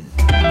pikin.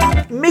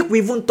 Make we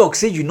even talk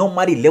say you no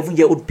marry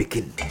 11-year-old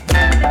pikin.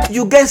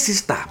 You get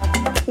sister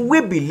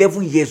wey be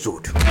 11 years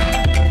old.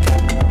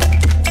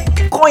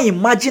 Come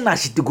imagine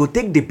as she go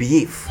take the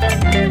behave.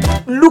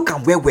 Look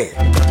am well.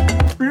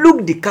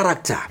 Look the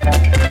character.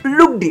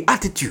 Look the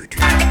attitude.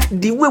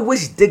 The way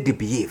she take the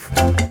behave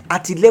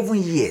at 11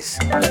 years.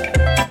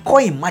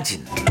 Come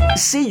imagine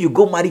say you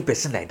go marry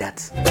person like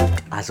that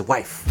as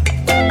wife.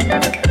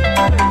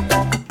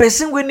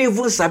 Person wey no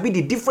even sabi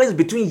the difference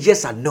between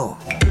yes and no.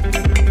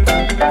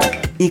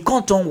 He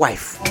can't turn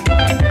wife.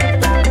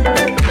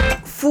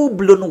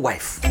 Full-blown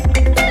wife.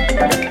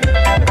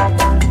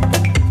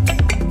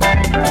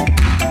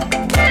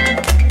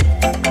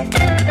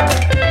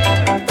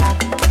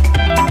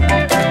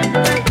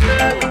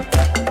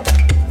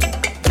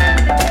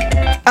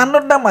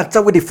 Another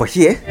matter with it for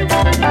here.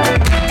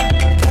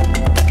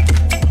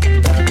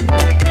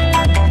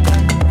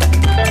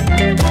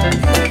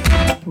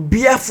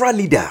 Biafra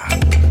leader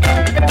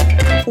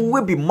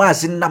will be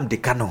Mazin Nnamdi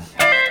Kanu.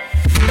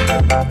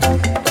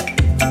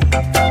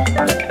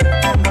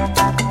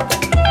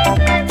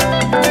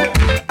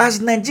 As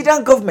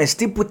Nigerian government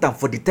still put them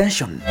for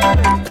detention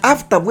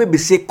after we be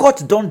say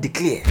court don't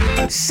declare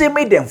say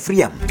make them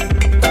free am.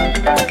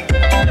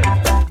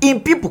 In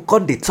people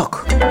come they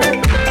talk.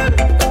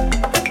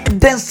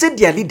 Then say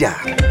their leader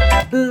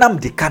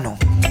Nnamdi Kanu,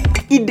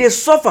 he dey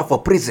suffer for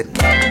prison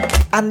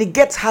and he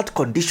gets heart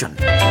condition.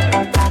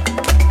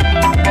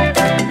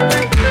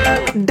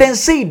 Then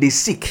say he dey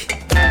sick.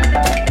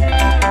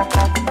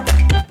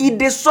 He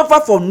dey suffer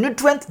from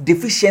nutrient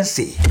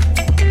deficiency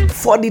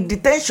for the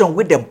detention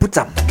with them put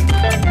am.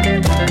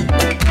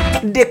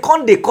 They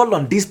call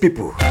on these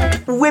people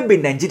wey be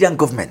Nigerian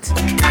government.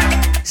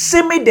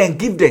 Say make them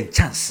give them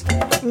chance,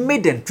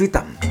 make them treat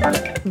them.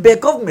 But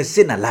government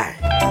say na lie.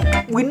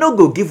 We no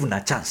go give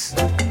una chance.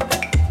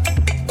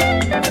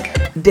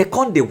 They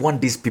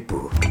want these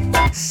people.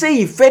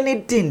 Say if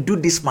anything do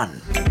this man,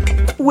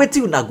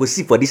 wetin una go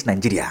see for this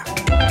Nigeria.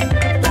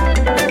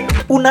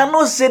 Una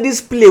no say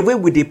this play wey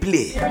we dey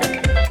play.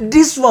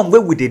 This one wey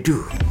we dey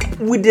do.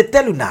 We dey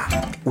tell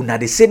una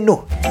dey say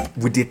no.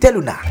 We dey tell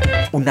una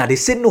dey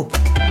say no.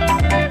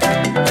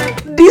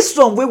 This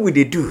one wey we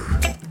dey do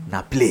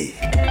na play.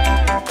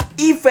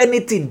 If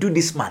anything do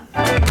this man,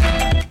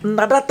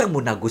 na that time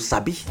una go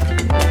sabi.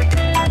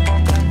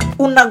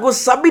 Una go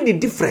sabi the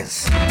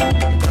difference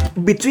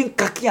between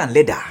khaki and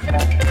leather.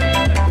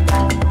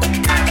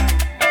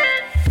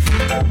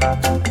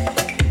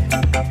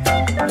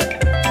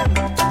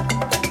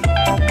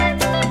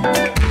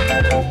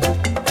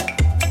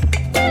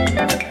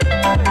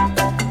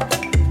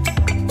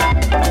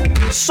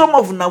 Some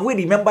of una will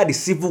remember the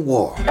civil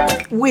war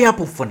wey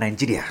happen for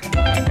Nigeria.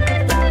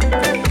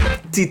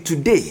 Till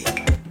today,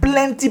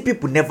 plenty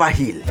people never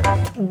heal.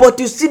 But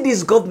you see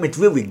this government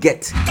where we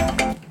get,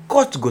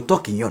 court go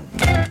talk in own,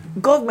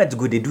 government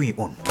go they do in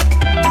own.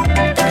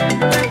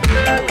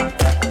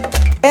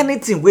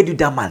 Anything we do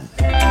that man,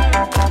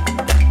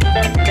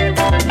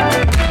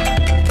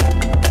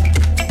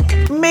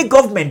 make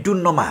government do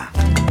normal.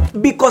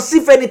 Because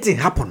if anything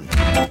happen,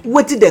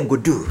 what did them go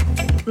do?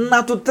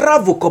 Now to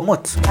travel come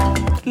out,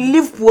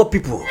 leave poor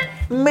people,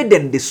 make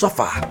them they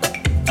suffer.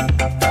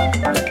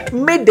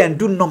 Make them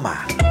do normal.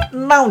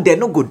 Now they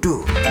no go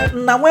do.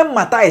 Now when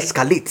matter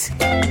escalate,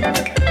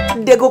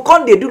 they go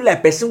come they do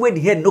like person when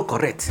the head no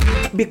correct.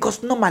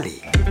 Because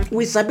normally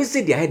we sabi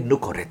say their head no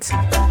correct.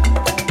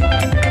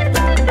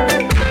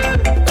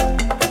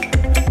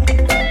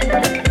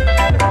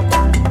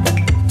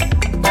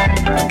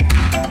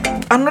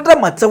 Another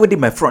matter with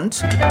my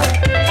front.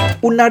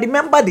 Una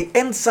remember the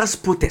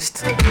NSAS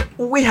protest?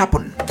 What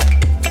happened?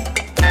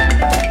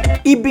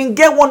 He been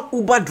get one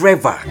Uber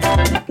driver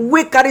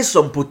we carry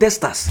some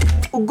protesters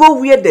go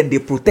where then they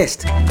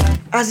protest.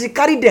 As he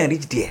carry them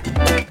reach there,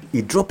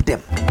 he drop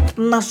them.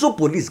 Na so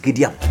police get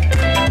him.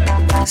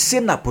 Say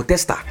na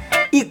protester.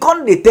 He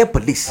can't dey tell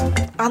police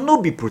I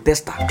no be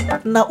protester.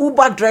 Na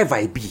Uber driver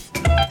I be.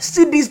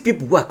 See these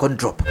people who I can't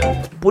drop.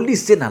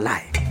 Police say na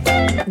lie.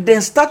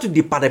 Then start to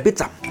the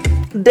parabit am.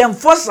 Then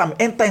force am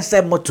enter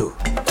inside motor.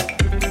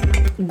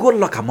 Go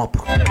lock him up.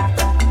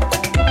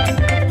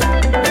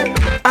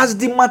 As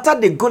the matter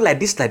they go like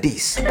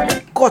this,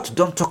 court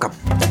don't talk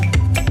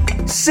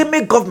am.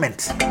 Semi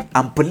government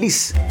and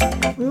police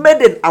made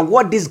them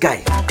award this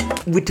guy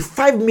with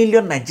 5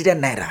 million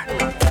Nigerian naira.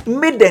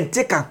 Made them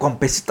take and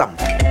compensate him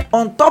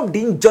on top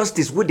the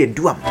injustice we they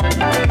do am.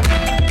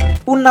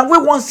 Una we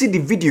wan see the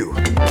video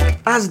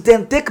as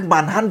dem take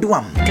manhandle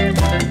am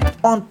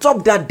on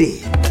top that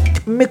day.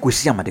 Make we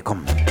see am dey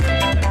come. I'm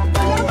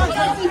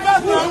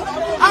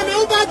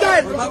a Uber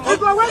guy.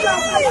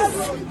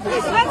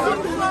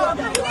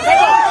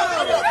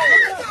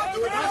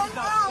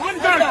 One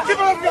guy. Keep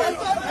on.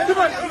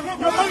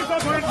 Your money is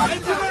not already.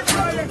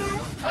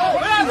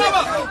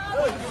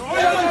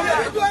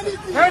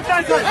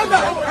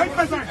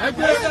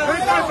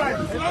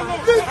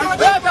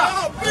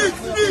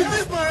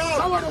 Please, my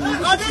house.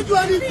 I didn't do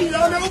anything.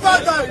 I'm a Uber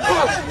guy.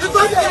 It's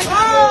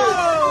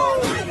okay.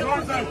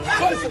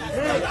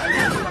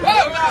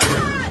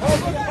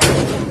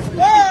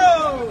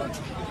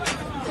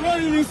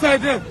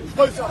 Inside there.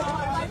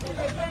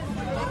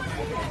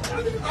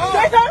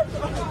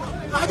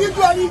 I didn't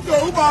do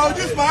anything. Uber,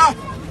 this my house.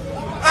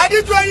 I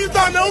didn't do anything.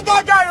 I'm a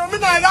Uber guy. I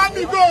mean, I let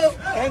me go.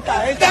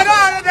 Enter. They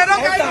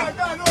don't carry my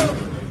car, no.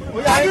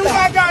 I do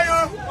Uber guy,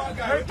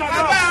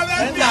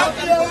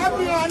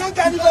 I don't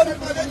tell anybody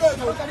for the go.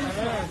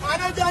 I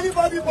don't tell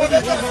anybody for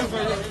the go.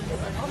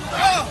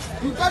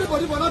 You carry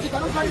body for nothing. You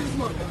cannot carry this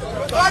one.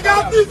 I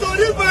got please to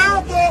leave my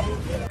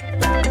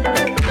house.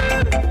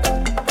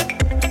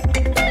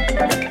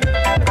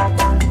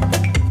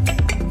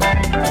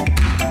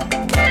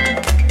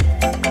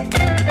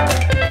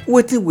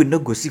 Wetin we no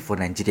go see for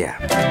Nigeria.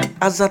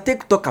 As I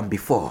take talk am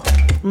before,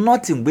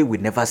 nothing we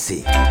never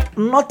see.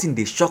 Nothing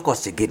dey shock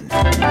us again.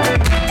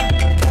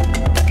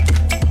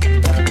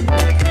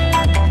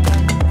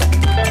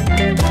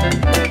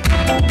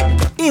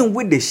 Him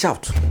wey dey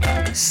shout,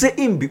 say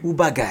him be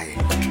Uber guy.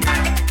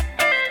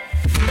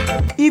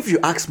 If you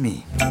ask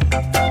me,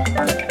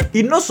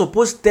 he no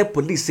suppose tell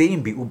police say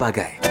him be Uber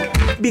guy,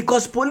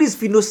 because police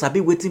fit no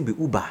sabi wetin be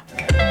Uber.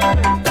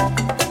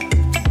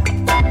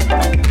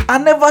 I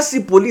never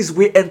see police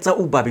wey enter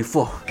Uber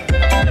before.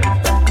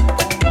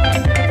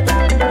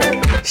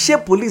 Shey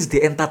police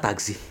dey enter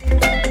taxi.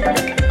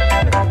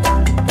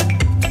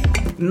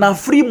 Na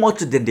free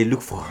motor dem dey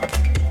look for.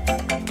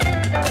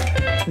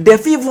 Dem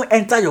fit even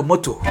enter your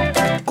motor,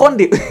 come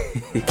dey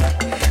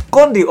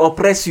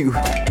oppress you.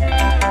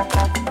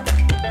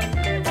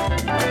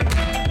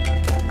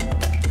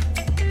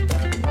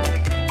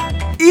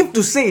 If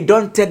to say he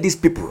don tell these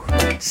people,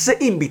 say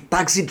him be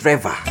taxi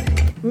driver,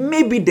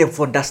 maybe dem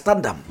for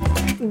understand am.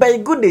 But you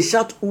go dey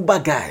shout Uber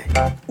guy.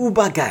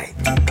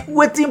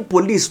 Wetin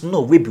police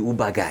know wey be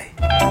Uber guy?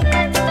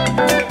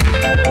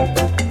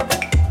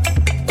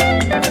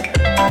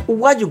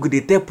 Why you go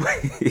dey tell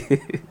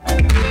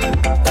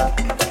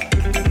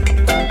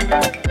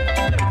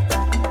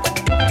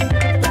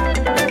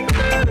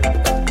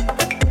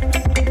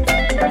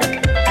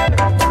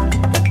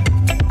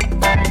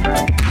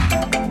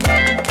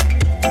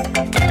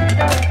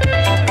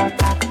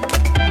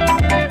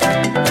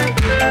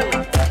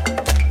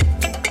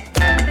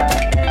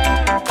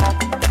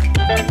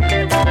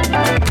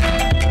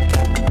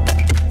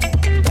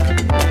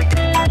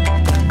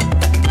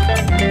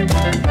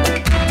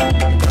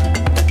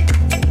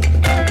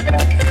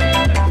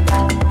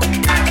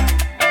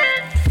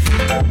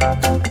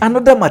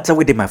another matter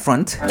with my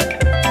front?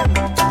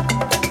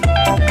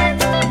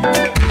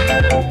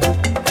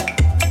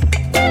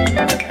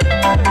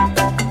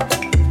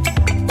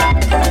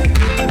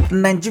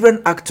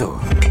 Nigerian actor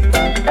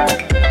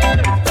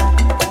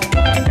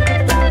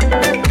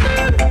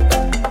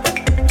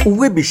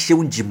we be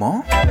Seun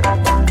Jimo.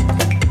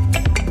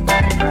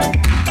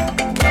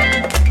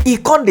 He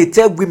can't dey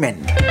tell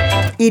women,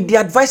 he dey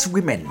advise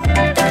women,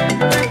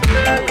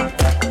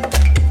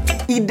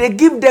 he dey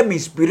give them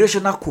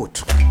inspirational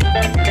quote.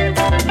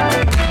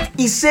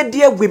 He said,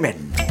 dear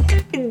women,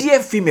 dear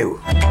female,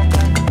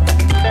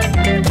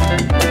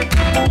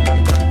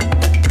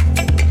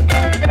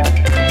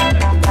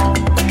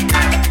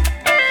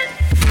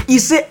 he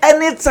say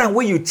anytime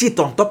when you cheat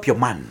on top your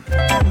man,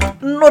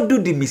 not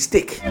do the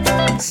mistake,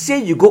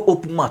 say you go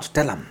open mouth to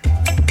tell him.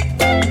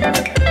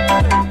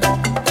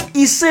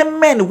 He say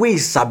men wey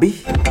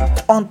sabi,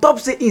 on top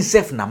say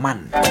himself na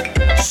man,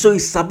 so he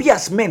sabi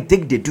as men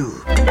take they do.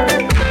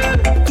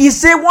 He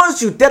say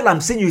once you tell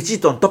him say you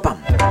cheat on top him,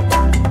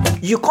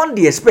 you can't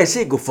dey expect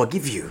say he go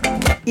forgive you.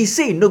 He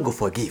say he no go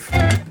forgive,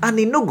 and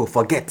he no go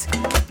forget.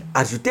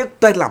 As you take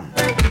tell him,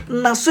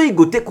 na so he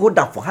go take hold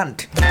am for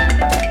hand.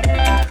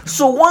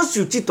 So once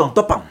you cheat on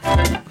top him,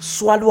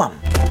 swallow him,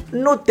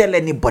 no tell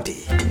anybody.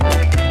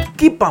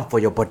 Keep him for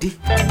your body.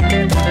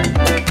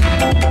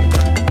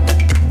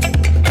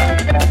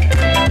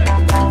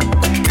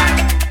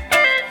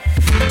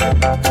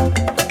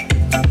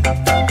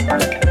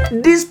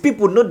 These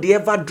people no dey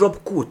ever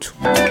drop quote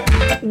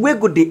wey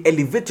go dey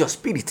elevate your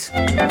spirit.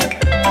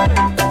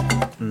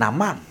 Na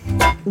man,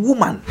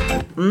 woman,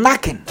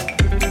 knacking,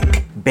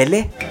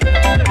 belle,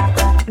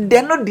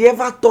 they no dey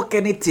ever talk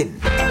anything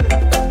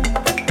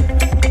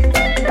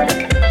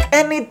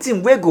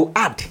wey go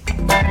add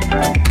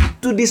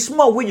to the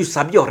small wey you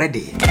sabi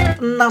already.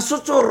 Na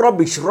so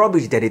rubbish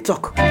that they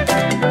talk.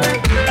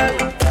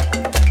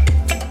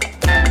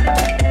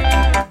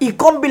 It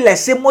can't be like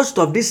say most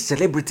of these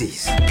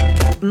celebrities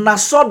na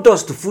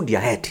sawdust to food their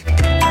head.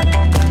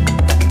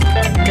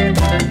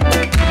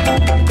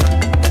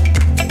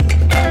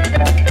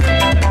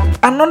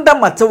 Another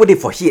matter with it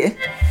for here.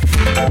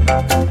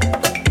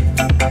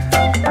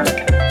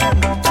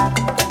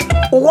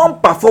 One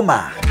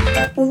performer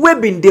we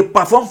been dey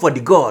perform for the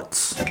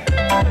gods.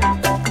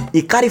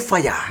 He carry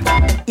fire.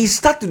 He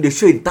start to dey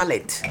show him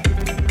talent.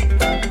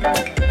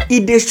 He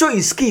dey show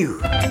his skill.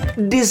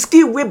 The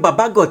skill wey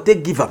Baba God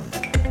take give him.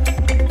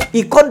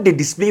 He come dey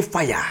display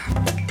fire.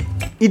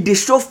 He dey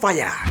show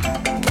fire.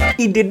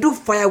 He dey do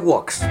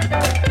fireworks.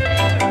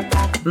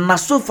 Na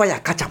so fire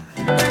catch him.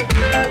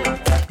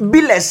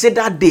 Be like say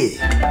that day,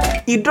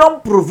 he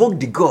don't provoke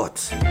the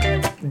gods.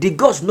 The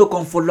gods no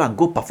come follow and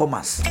go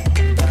performance.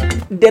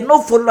 They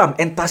no follow am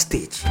enter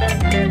stage.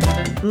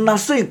 Now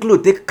so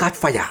include take catch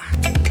fire.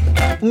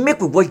 Make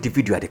we watch the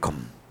video as they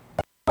come.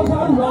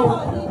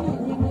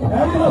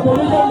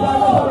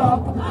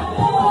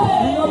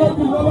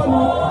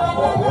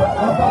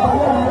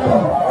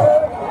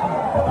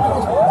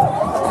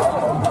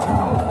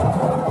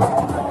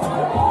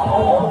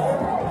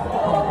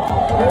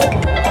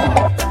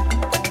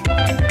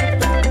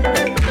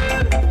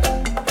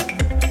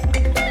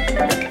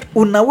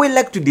 Una we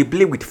like to dey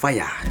play with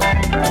fire.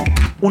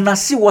 Una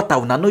see water,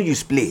 una no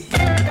use play.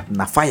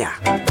 Na fire.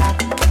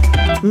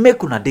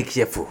 Make una dey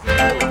careful.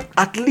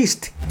 At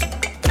least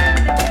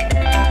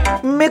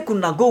make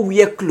una go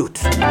wear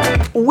clothes.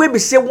 We be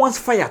say once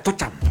fire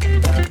touch am,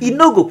 e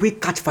no go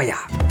quick catch fire.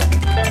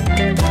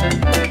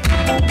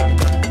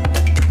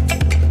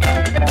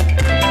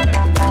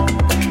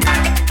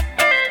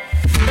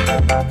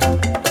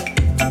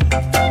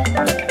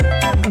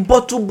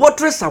 But to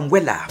buttress am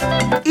wella,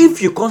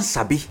 if you can't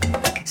sabi,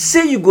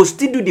 say you go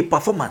still do the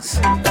performance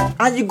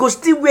and you go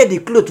still wear the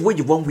clothes wey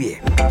you wan wear.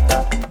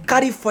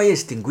 Carry fire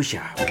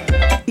extinguisher.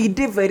 It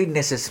is very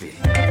necessary.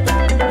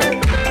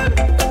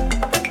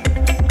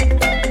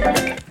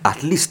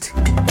 At least,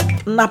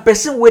 na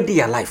person wey dey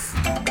alive,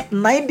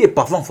 na him dey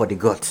perform for the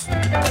gods.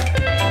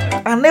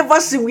 I never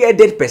see where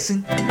dead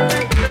person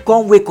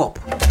come wake up,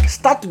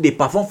 start to dey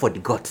perform for the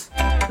gods.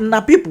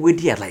 Na people wey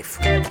dey alive,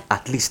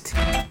 at least,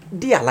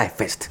 dey alive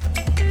first.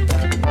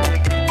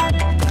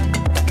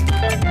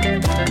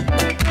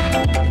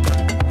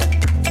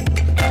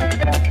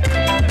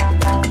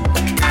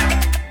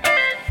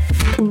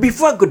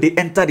 Before I go dey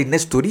enter the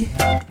next story,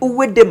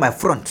 wey dey my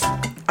front,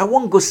 I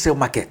wan go sell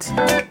market.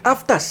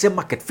 After sell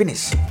market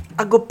finish,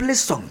 I go play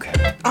song.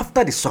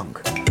 After the song,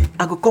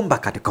 I go come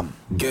back at the come.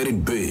 Get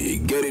it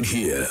big, get it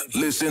here.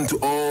 Listen to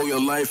all your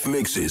live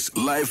mixes,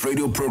 live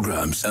radio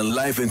programs, and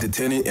live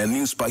entertaining and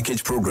news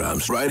package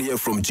programs right here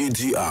from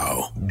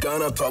GTR,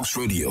 Ghana Talks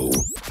Radio.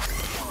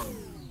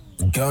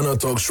 Ghana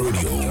Talks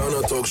Radio.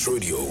 Ghana Talks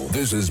Radio.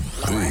 This is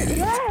big.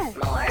 Yes.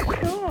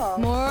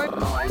 More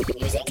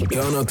music.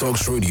 Ghana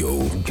Talks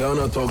Radio.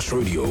 Ghana Talks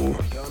Radio.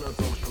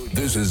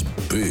 This is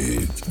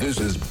big. This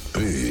is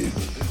big.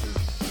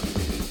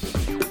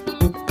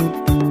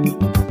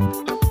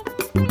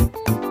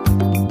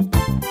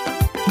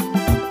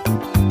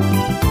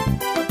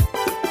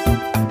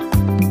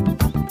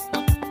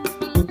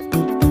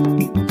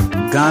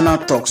 Ghana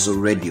Talks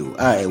Radio,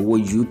 wo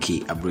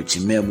UK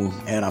abrochimemu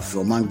era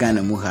from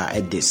Ghana mu ha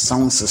the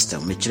sound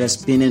system which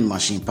spinning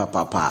machine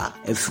papa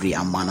every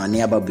amana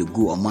ne aba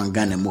begu oman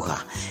Ghana mu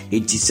ha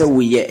enti se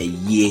we ye a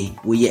year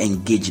we ye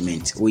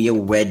engagement we ye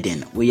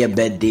wedding we ye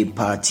birthday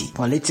party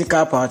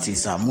political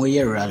parties are mo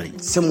ye rally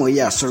some mo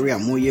ye sorry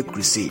mo ye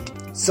crusade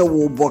so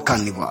we bo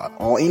carnival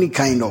or any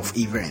kind of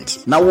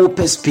event now we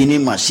pe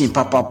spinning machine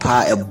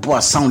papa a bo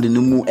sound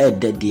no mu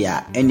de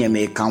dia ene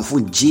me kanfo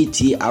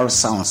GTR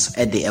sounds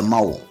e de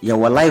emawo ya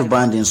wa live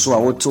band nso a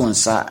woto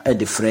nsa e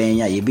de frɛn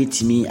ya ye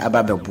betimi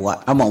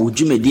ababeboa ama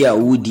wudwumedi a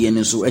wudi ene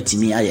nso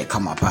atimi aye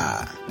kama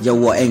pa ya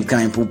wo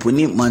enkan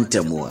poponi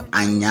mantamo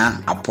anya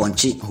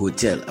aponchi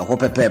hotel ɛhɔ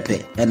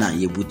pepepe ɛna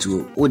ye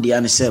butuo odi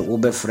ane sɛ wo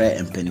bɛfrɛ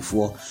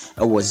empanifo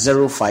ɛwɔ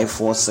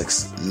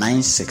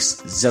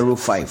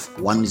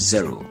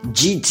 0546960510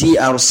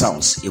 GTR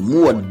sounds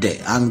emu de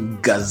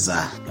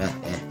angaza.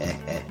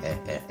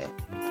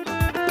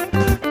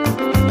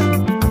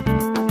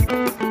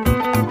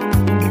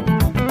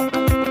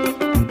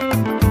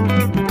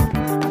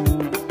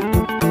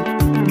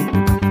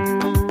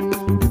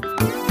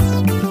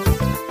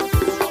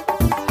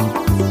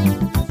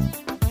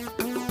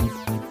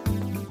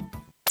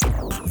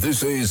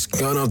 This is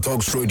Ghana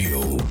Talks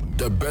Radio,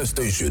 the best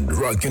station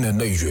rocking the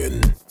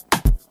nation.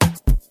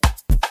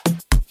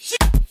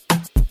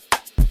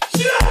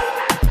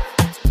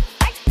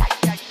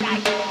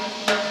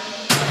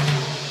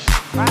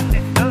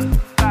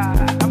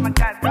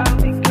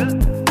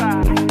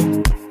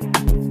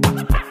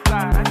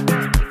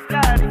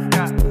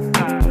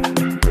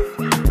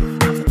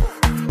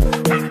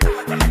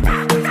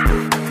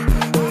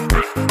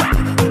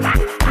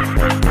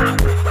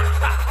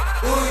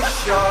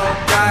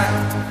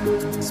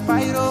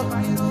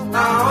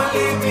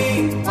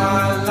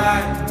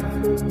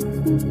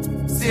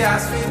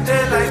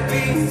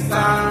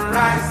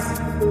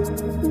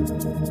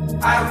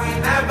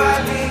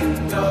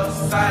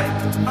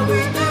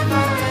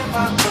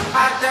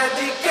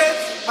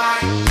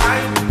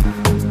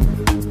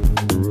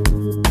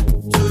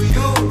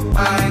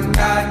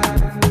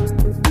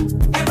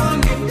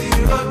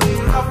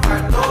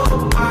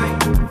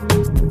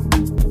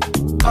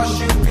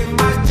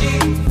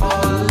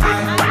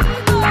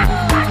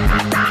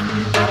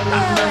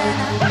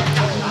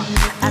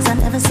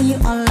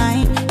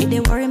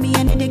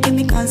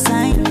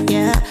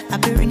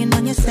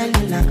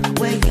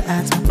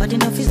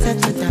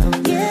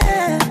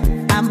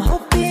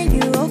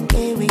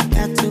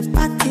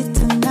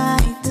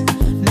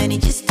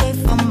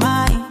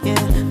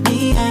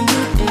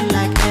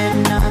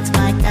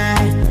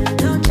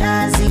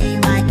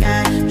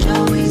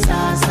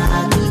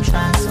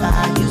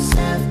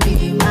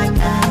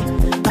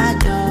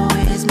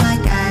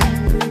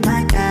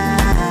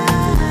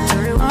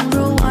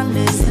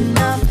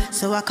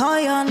 so I call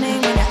your name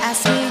when you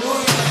ask me.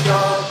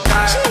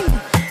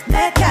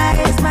 That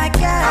guy is my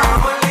guy.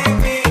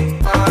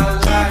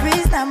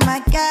 Jeffrey's not my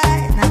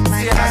guy, not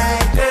my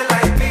guy.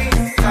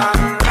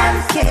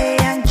 MK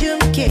and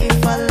Junke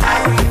for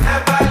life.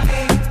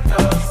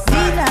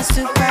 Nina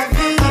Super V,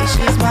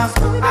 she's my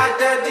food. I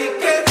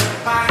dedicate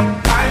my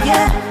life.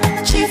 Yeah,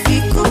 Chiefy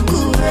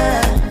Cuckoo.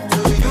 To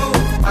you,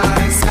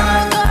 my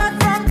sky. God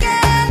from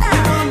Ghana.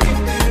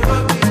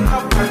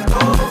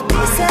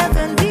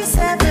 B7,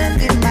 B7,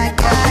 be my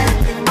guy.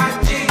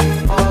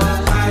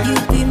 You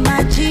be my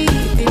G,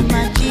 be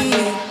my G.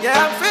 Yeah,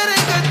 I'm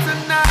feeling good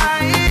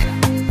tonight.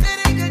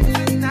 Feeling good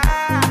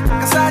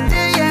tonight. Cause I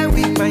did, yeah,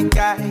 with my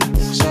guys.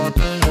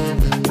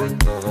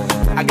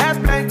 I got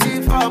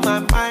plenty for my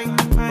mind.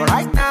 But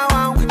right now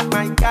I'm with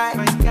my guy.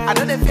 I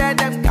don't fear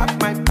them got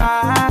my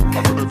back.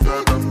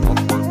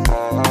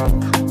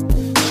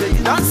 So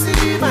you don't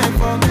see my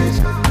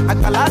formation. I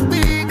call out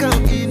big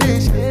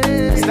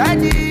combination.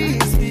 Study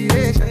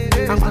inspiration.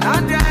 I'm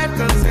 100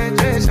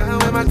 concentration.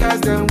 When my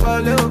guys them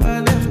follow.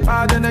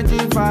 Bad energy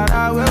far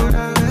away.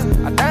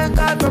 I thank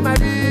God for my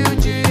real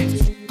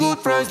G's. Good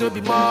friends don't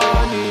be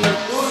money.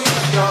 Who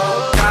is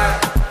your guy?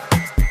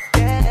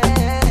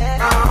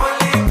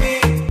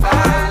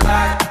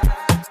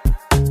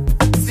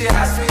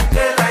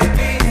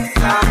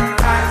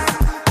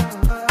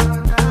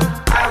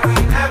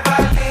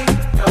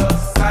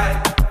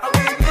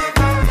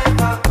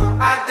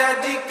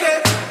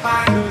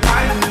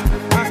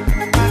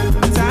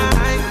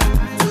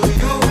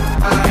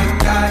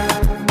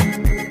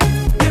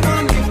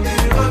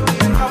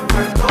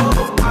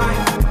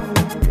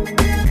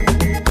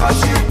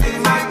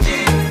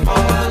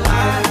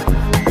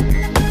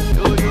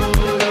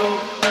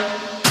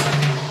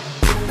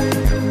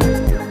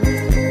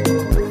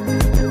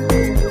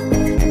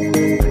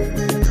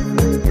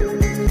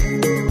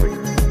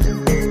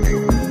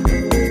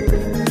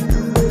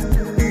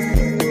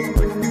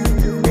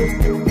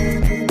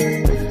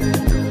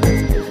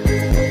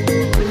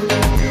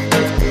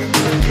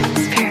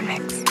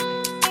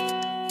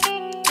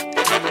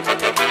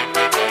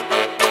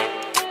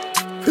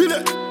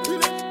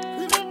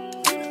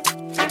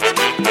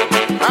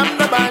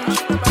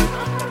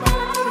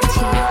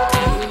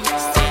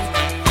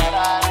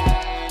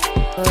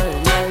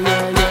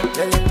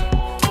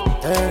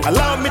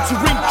 Allow me to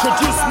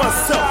reintroduce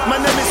myself. My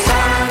name is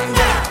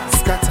Banga.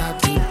 Scatter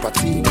the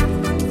party.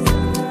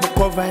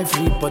 Cover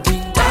everybody.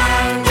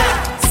 Banga.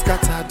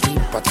 Scatter the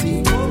party.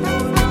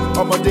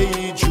 Omode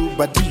you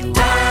body.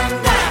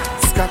 Banga.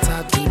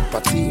 Scatter the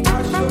party.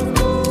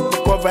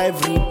 Cover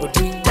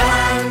everybody.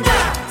 Banga.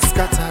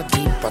 Scatter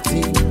the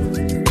party.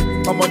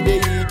 Omode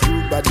you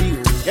body.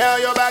 Yeah,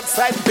 your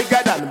backside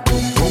bigger than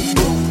boom boom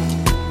boom.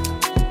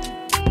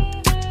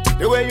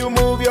 The way you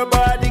move your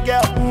body,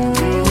 girl.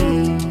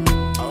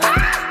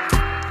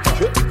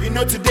 You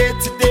know today,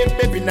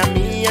 baby, now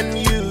me and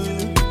you.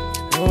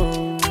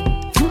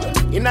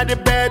 Inna the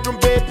bedroom,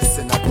 baby,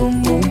 say na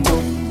boom, boom,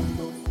 boom.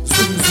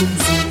 Zoom, zoom,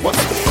 zoom.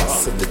 What's the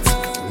facility?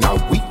 Now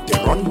we the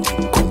run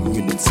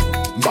community.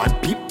 My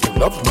people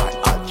love my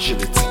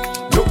agility.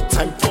 No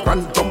time for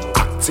random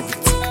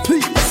activity.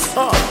 Please,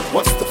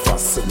 what's the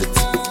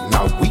facility?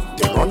 Now we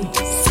the run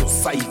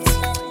society.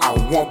 I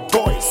want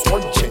boys,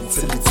 want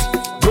gentility.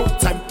 No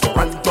time for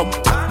random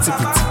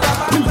activity.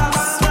 Please,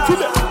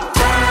 feel it.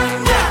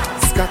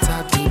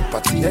 Scatter the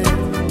party,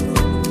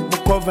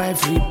 cover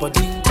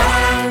everybody.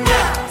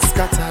 Banga.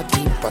 Scatter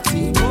the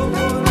party,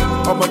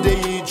 Omode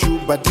you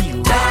body.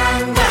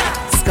 Banga.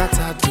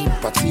 Scatter the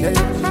party,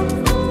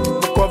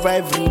 cover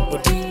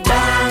everybody.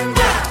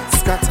 Banga.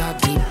 Scatter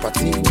the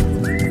party,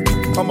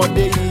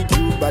 Omode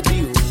you body.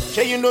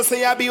 Say you know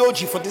say I be OG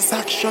for this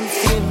action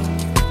film.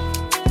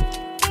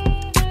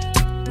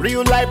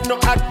 Real life no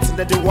acting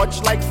that they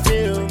watch like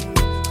film.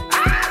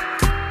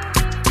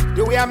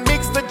 The way I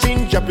mix the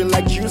ginger be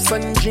like juice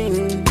and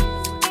gin.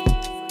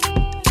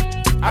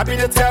 I be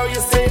to tell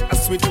you say I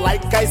sweet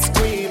like ice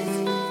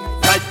cream.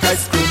 Like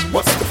ice cream.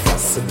 What's the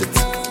facility?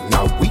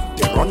 Now we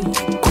the run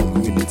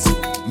community.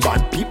 My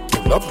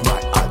people love my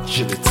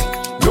agility.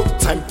 No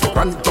time for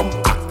random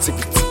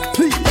activity.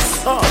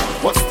 Please,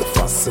 what's the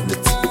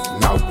facility?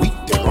 Now we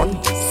the run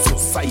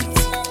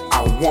society.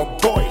 I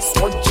want boys,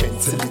 want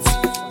gentility.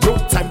 No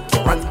time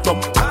for random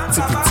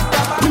activity.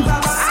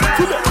 Please,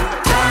 feel it.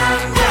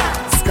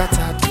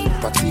 Scatter the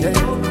party,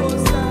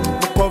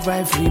 cover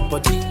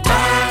everybody.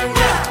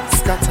 Banga.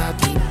 Scatter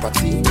the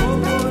party,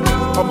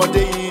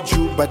 Omode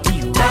you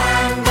body.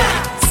 Banga.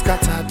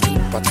 Scatter the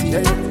party,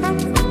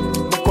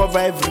 cover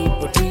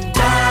everybody.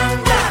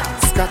 Banga.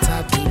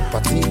 Scatter the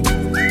party,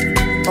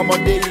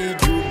 Omode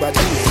you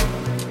body.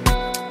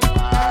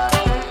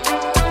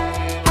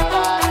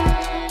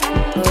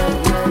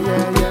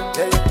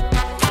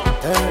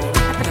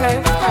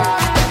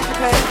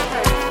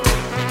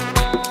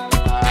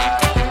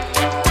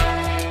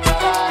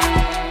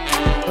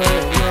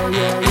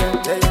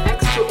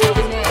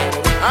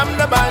 I'm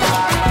the band.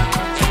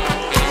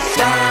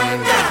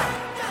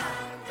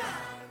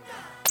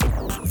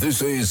 This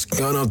This is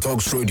Ghana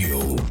Talks Radio,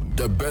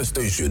 the best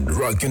station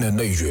rocking the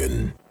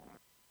nation.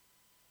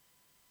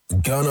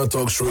 Ghana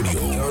Talks Radio.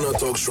 Ghana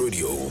Talks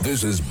Radio.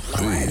 This is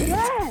big.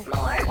 Yes.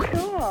 More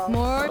cool.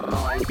 More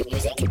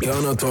music.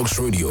 Ghana Talks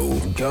Radio.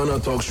 Ghana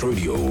Talks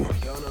Radio.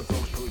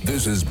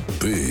 This is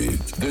big.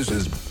 This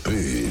is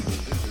big.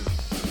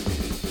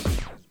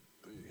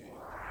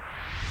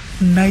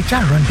 Niger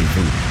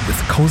Rendezvous with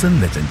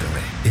Kozen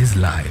Legendary is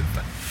live.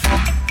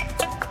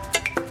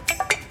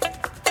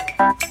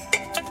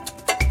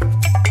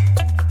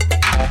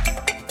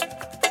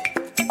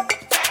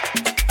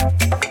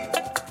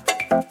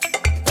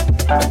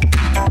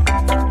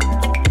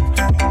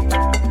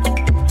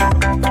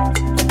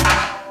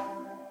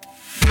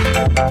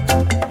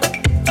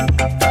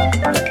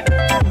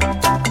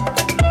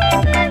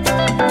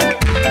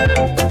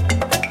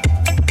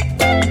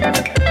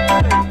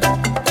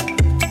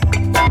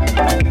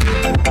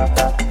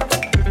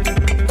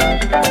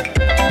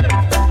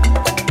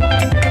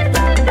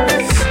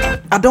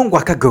 I don't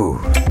waka go,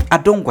 I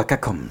don't waka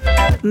come.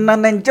 Na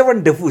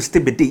Nigerian devil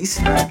still be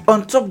this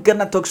on top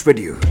Ghana Talks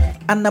Radio,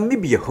 and na me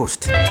be your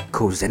host,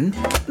 Kozen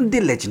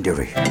the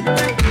Legendary.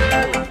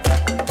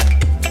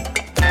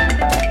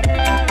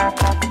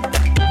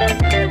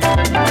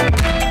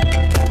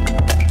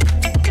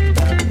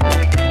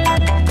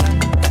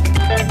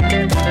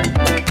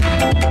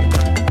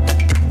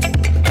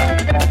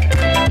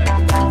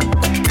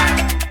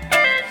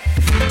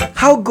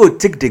 How good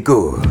take they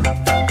go?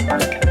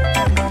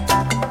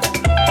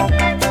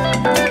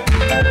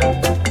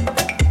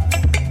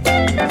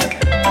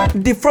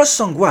 The first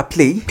song we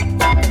play,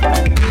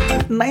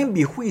 Nine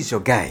Be Who Is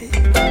Your Guy,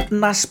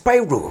 na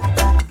Spyro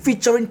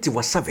featuring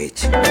Tiwa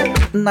Savage,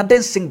 na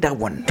then sing that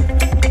one.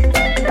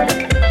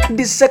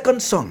 The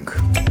second song,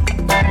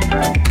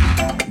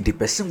 the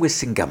person we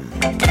sing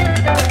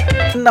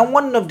na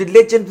one of the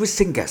legendary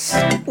singers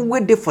we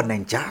dey for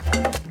Nigeria.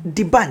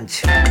 The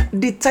band,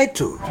 the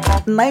title,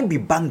 Nine Be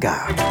Banger.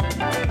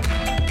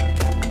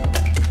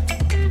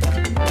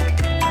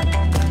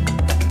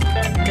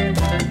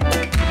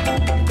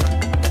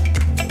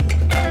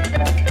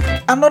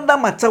 Another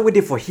matter we dey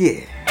for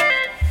here.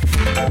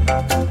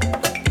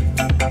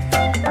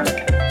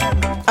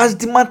 As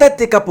the matter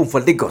take happen for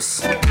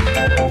Lagos,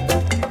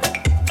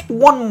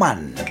 one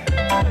man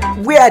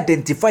we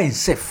identify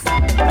himself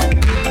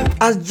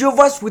as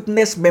Jehovah's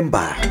Witness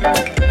member.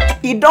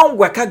 He don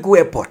waka go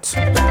airport.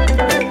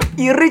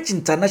 He reach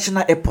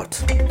international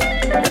airport.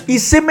 He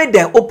say make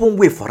dem open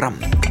way for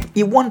him.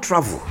 He want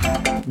travel.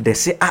 They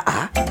say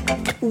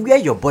where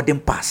your boarding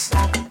pass,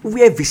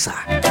 where visa,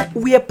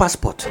 where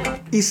passport.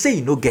 He say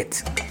you no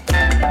get.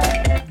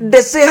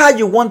 They say how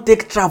you want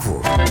take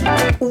travel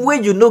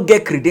where you no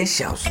get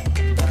credentials.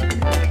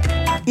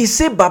 He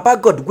say Baba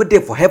God go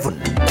there for heaven.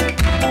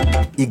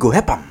 He go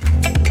help him.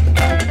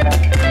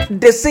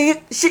 They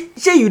say she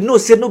you know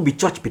say no be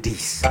church be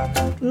this,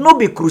 no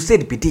be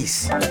crusade be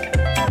this,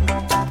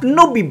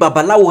 no be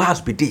Babalawo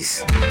house be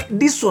this.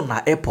 This one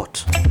na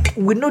airport.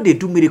 We know they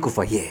do miracle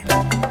for here.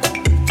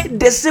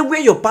 They say where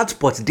your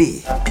passport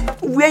dey,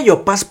 where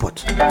your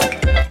passport.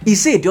 He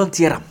say don't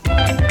tear am.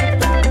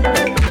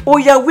 Oh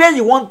yeah, where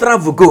you want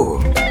travel go?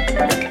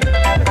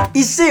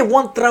 He say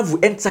want travel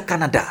enter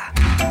Canada.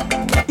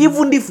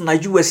 Even if na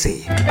USA,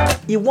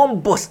 he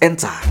want bus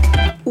enter.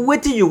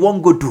 Wetin you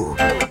want go do?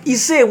 He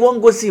say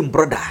want go see him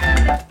brother.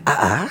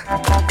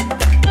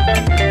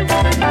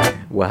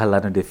 Wahala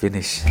no dey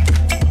finish.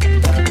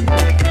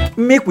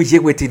 Make we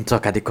hear wetin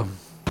talk at the come.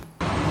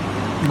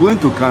 Going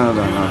to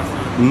Canada now.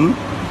 You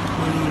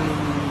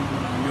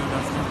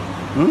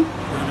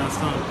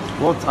understand?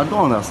 What? I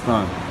don't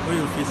understand. Where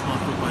your face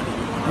mask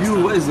properly? You,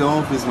 where is your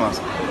own face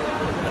mask? I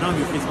don't have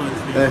your face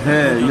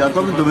mask. You are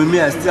talking to me.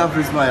 I still have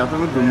face mask. You are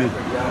talking to me. You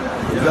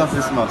have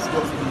face mask.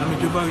 I'm a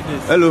Jehovah's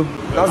Witness. Hello.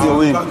 That's your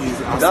way.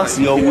 That's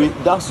your way.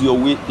 That's your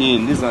way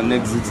in. This is an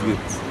exit gate.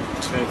 Yes.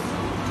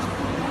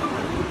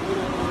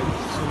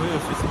 So where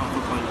your face mask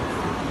properly?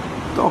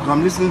 Talk.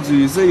 I'm listening to you.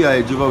 You say you are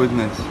a Jehovah's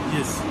Witness.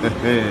 Yes.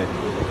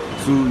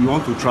 So you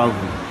want to travel?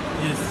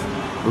 Yes.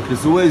 Okay.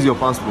 So where is your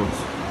passport?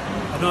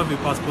 I don't have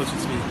a passport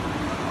with me.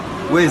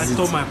 Where is it? I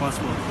tore my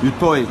passport. You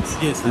tore it?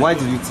 Yes. Why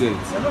did you tear it?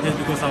 Yes,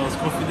 because I was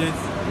confident.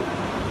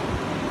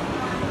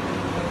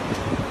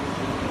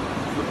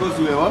 Because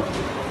you were what?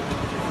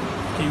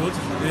 Okay, you want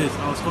to? Yes,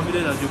 I was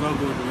confident that Jehovah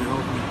God will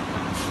help me.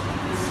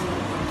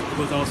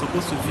 Because I was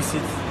supposed to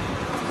visit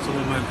some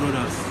of my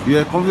brothers. You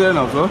were confident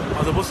of what? I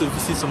was supposed to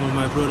visit some of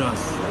my brothers.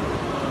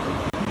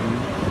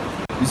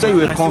 You said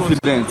you were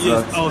confident.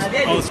 Yes, I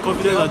was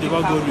confident that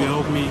Jehovah God will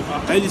help me.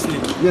 Are you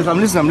listening? Yes, I'm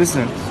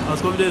listening. I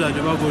was confident that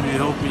Jehovah God will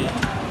help me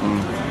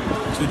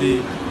to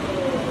the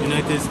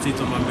United States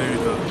of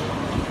America.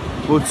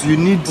 But you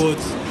need...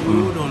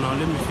 hold on now,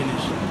 let me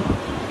finish.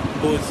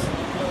 But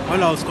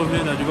while I was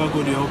confident that Jehovah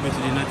God will help me to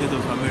the United States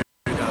of America,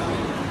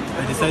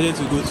 I decided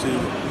to go to...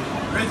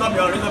 Raise up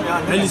your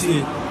hand. Are you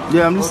listening?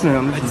 Yeah, I'm listening.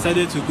 I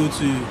decided to go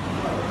to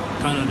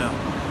Canada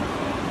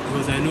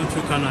because I know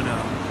through Canada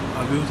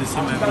I'll be able to see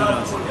my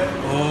brothers.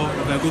 Or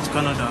if I go to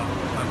Canada,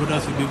 my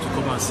brothers will be able to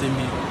come and see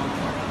me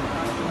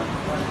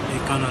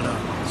Canada.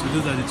 So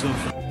those are the two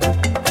options.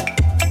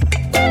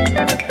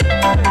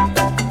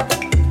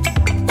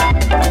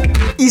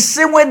 He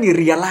say when he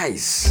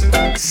realize,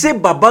 say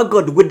Baba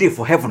God waiting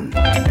for heaven,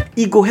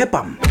 he go help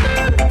him.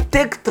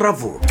 Take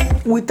travel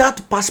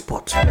without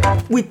passport,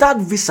 without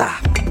visa,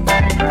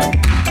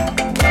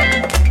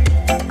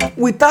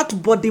 without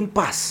boarding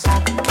pass.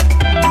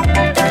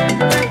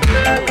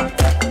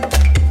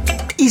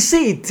 He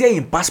say he tear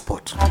him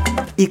passport,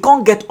 he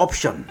can't get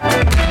option.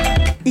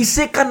 He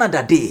say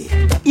Canada day,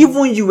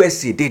 even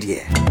USA did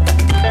here.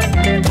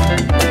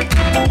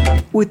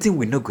 Waiting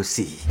we no go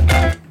see.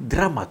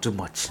 Drama too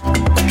much.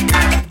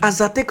 As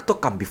I take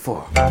talk am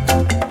before.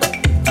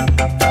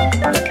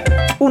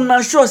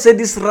 Una sure say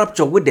this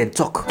rapture with them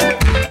talk.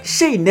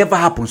 Say it never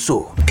happen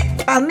so.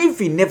 And if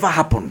it never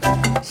happen,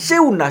 say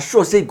una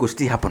sure say it go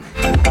still happen.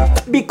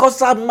 Because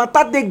our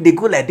matter they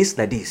go like this.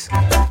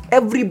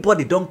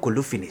 Everybody don't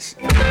kolo finish.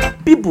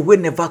 People will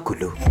never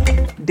kolo.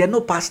 They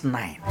no past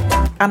 9.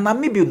 And I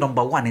may be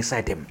number 1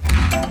 inside them.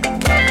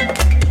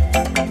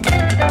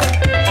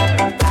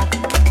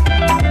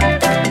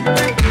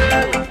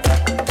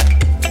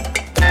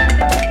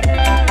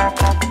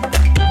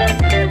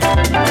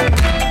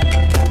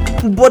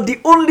 But the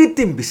only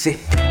thing be say,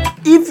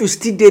 if you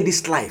still did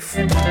this life,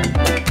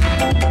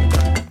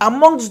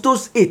 amongst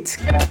those 8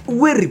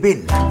 we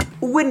remain,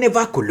 we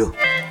never kolo,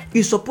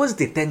 you supposed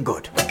to thank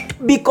God.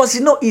 Because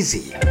it's not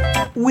easy.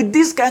 With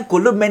this kind of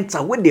kolo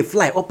mental when they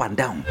fly up and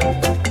down.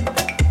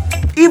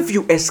 If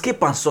you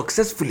escape and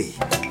successfully,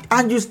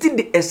 and you still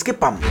escape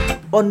them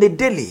on the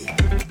daily,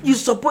 you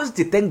supposed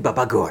to thank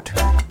Baba God.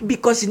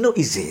 Because it's not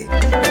easy.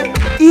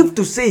 If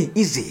to say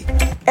easy,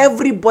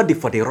 everybody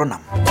for the run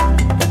am.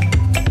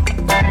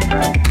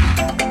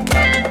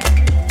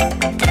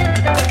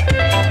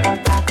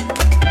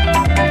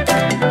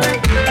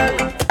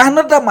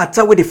 Another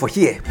matter waiting for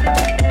here.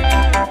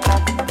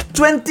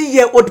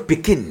 20-year-old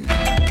pikin,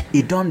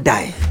 he don't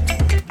die.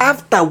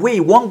 After we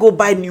won't go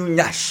buy new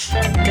nyash.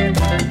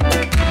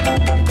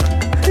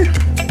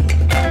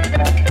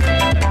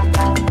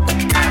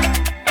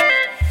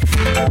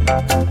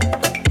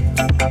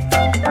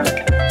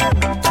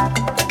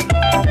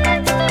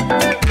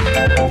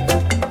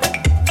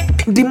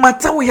 The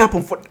matter will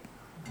happen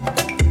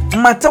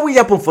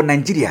for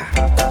Nigeria.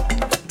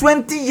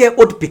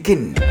 20-year-old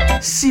pikin,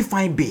 see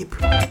fine babe,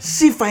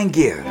 see fine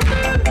girl.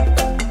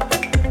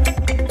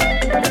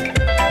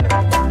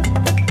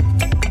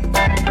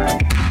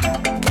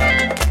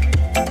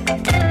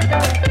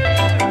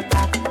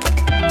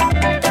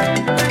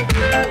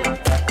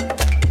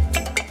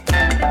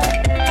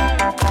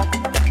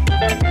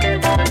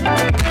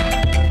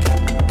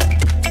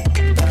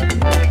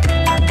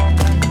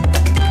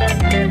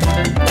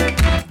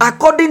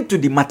 According to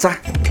the matter,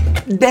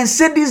 then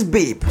say this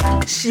babe,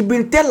 she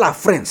been tell her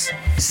friends,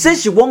 say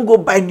she won't go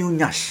buy new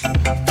nyash.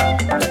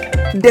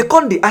 They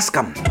come they ask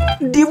am,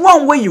 the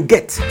one way you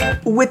get,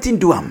 waiting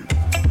do am.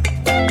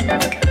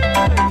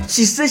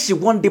 She say she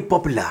won't be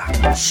popular,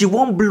 she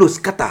won't blow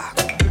scatter.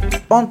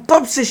 On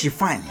top say she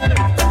fine.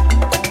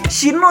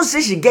 She know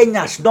say she get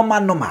nyash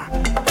normal.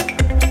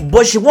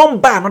 But she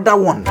won't buy another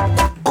one.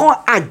 Come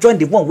and join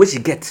the one where she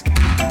get.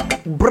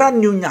 Brand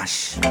new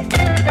nyash.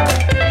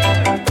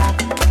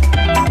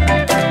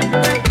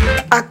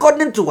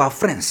 According to her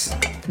friends,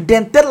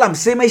 then tell them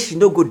say me she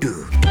no go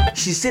do.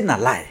 She say na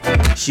lie,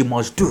 she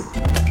must do.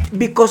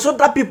 Because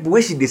other people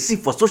where she they see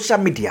for social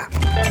media.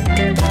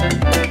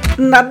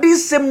 Now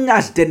this same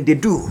nyash then they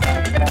do.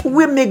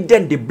 We make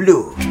them the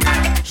blow.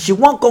 She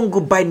won't come go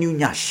buy new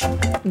nyash.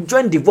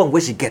 Join the one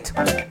where she get.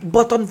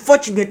 But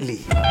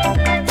unfortunately,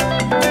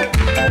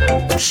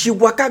 she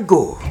waka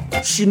go.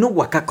 She no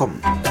waka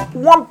come.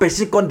 One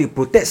person come they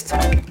protest.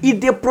 If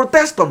they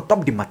protest on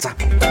top the matter.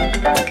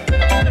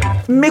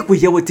 Make we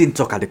hear what in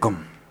talk at the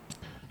come.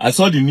 I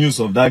saw the news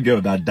of that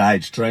girl that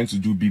died trying to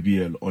do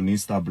BBL on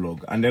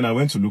Instablog, and then I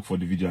went to look for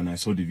the video and I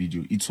saw the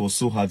video. It was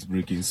so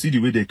heartbreaking. See the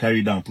way they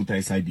carried her and put her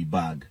inside the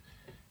bag.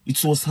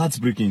 It was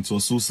heartbreaking. It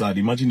was so sad.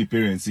 Imagine the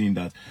parents seeing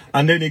that.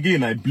 And then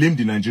again, I blame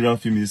the Nigerian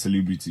female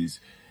celebrities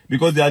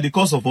because they are the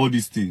cause of all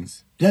these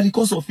things. They are the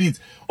cause of it.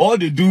 All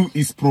they do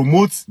is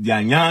promote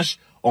their nyash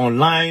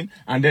online,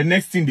 and the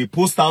next thing they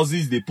post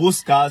houses, they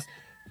post cars.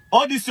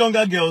 All these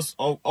younger girls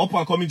of up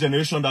and coming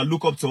generation that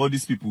look up to all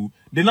these people,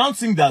 they now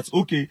think that,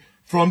 okay,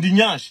 from the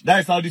nyash, that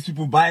is how these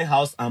people buy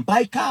house and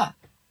buy car.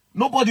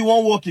 Nobody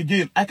won't work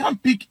again. I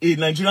can't pick a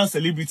Nigerian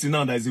celebrity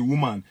now that is a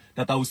woman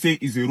that I would say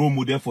is a role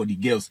model for the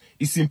girls.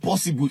 It's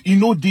impossible. In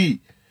no day.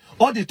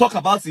 All they talk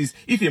about is,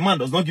 if a man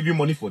does not give you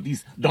money for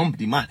this, dump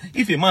the man.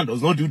 If a man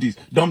does not do this,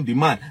 dump the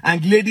man.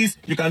 And ladies,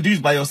 you can do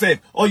it by yourself.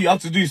 All you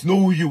have to do is know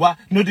who you are.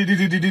 No,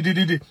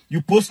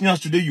 you post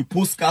nyash today, you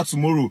post car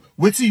tomorrow.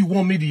 Wait till you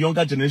want me the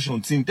younger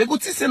generation think. They go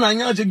to say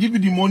nyash, they give you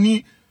the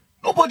money.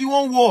 Nobody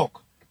won't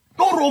work.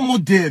 No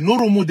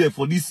role model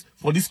for this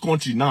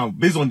country now,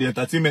 based on the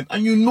entertainment.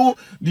 And you know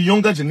the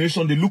younger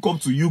generation, they look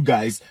up to you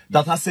guys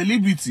that are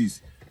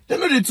celebrities. They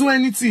know they do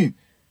anything.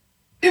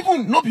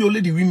 Even not be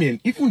only the women,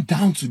 even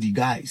down to the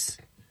guys.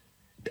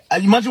 I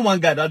imagine one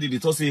guy that did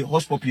it, say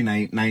hush puppy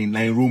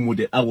nine role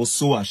model. I was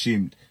so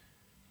ashamed.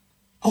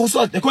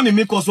 Also, they can't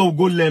make us all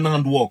go learn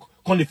handwork.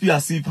 Can't feel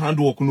as if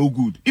handwork no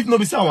good. If not,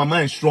 be say our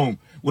mind strong.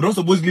 We don't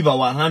supposed to leave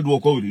our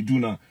handwork all we do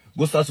now.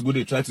 Go start to go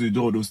they try to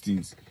do all those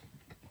things.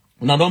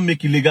 Now don't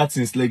make illegal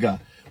things legal.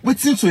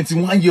 Waiting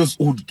 21 years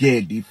old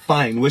girl, they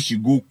fine where she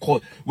go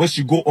court, where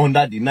she go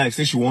under the knife,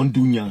 say she won't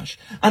do nyash.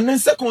 And then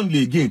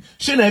secondly again,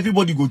 she not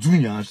everybody go do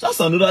nyash. That's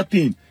another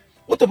thing.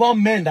 What about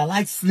men that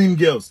like slim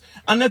girls?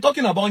 And they're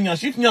talking about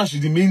nyash. If nyash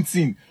is the main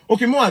thing,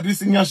 okay, more agree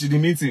nyash is the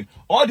main thing.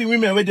 All the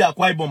women where they are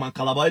quite bomb and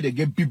Calabar, they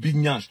get big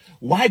nyash.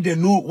 Why they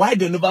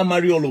never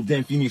marry all of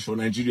them finish for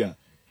Nigeria?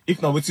 If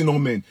not waiting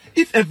on men.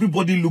 If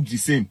everybody look the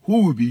same,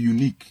 who will be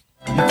unique?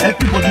 If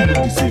everybody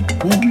look the same,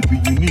 who will be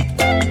unique?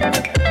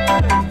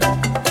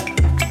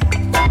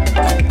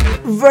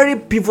 Very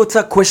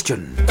pivotal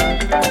question.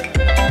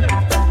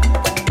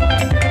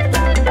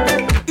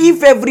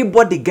 If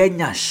everybody get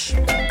nyash,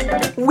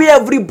 we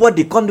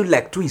everybody can do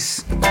like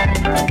twins,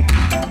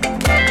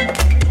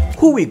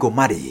 who we go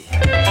marry?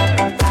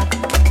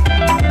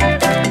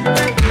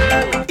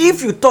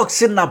 If you talk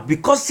say na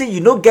because say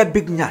you no get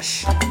big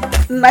nyash,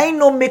 na you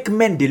no make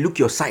men they look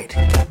your side.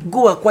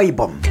 Go Akwa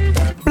Ibom.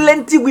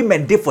 Plenty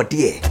women dey for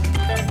there.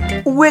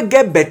 We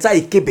get better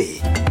ikebe.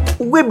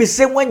 We be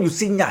say when you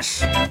see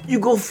nyash, you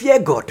go fear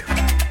God.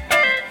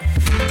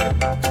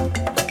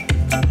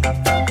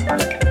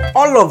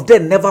 All of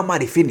them never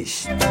marry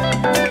finish.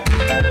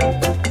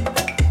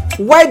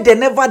 Why they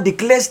never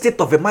declare state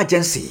of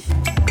emergency?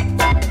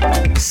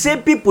 Say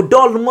people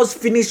don't almost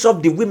finish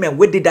up the women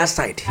wey dey that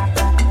side.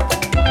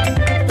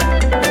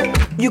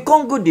 You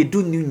can't go they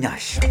do new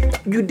nyash.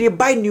 You they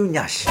buy new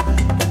nyash.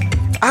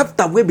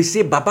 After we be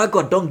say Baba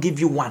God don't give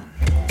you one.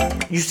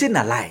 You say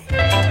na lie.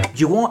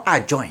 You won't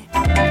join.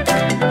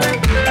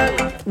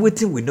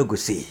 Waiting we no go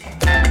see.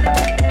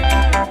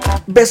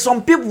 But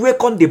some people wey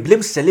come they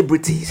blame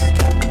celebrities.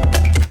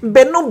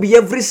 But not be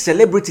every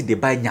celebrity they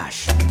buy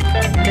nyash.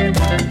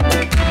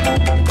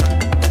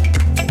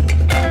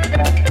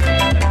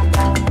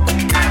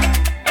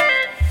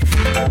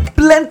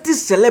 Plenty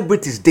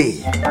celebrities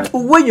dey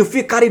where you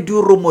feel carry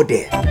do role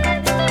model,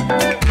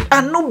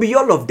 and not be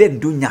all of them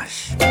do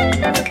nyash.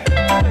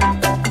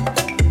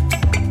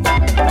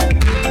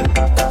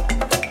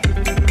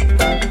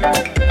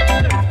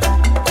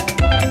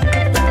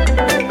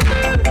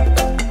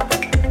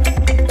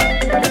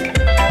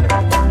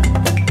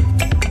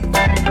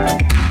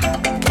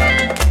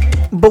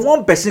 But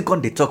one person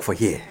can they talk for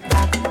here.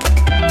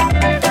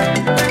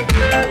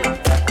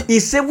 He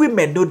say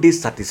women no dey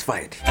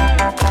satisfied.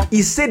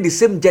 He say the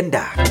same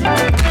gender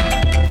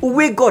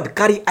wey God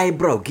carry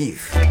eyebrow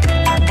give,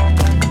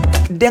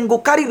 then go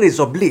carry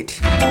razor blade,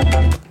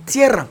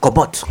 tear and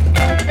comot,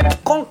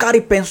 come carry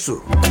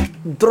pencil,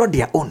 draw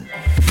their own.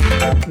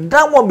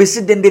 That one be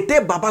say then they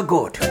tell Baba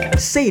God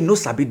say he no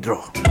sabi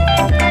draw.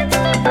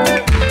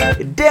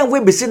 Then we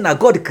be say na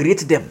God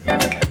create them.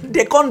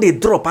 They can't they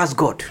draw past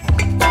God.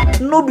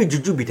 No be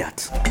juju be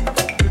that.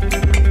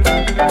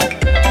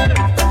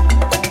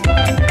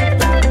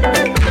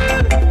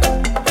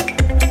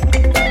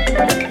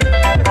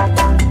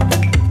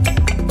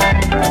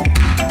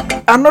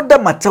 Another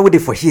matter we dey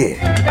for here.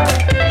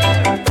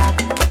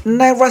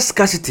 Naira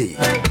scarcity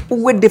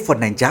we dey for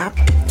Naija.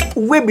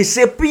 We be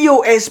say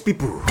POS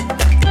people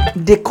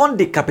they can't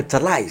dey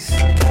capitalize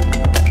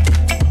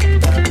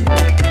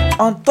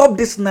on top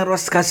this naira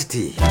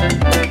scarcity.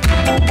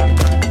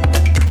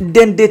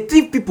 Then they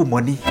thief people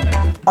money.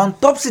 On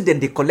top say then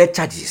they collect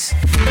charges.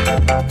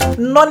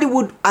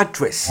 Nollywood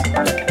actress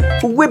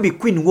we be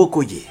Queen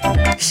Wokoye.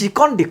 She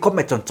can't dey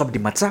comment on top the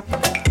matter.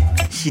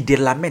 She dey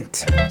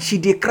lament, she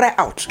dey cry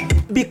out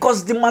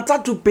because the matter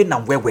too pain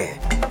and well.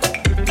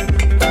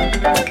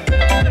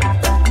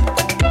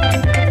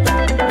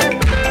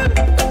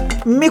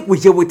 Make we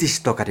hear what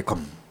she talk at the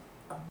come.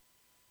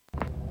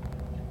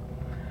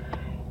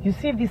 You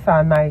see, this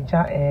are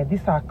Nigeria,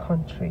 this our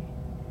country.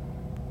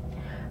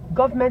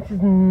 Government is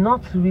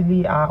not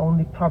really our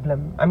only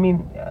problem. I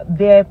mean,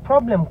 their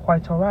problem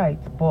quite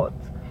alright, but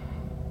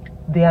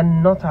they are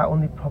not our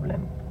only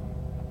problem.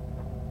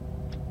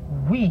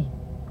 We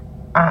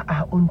are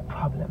our own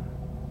problem.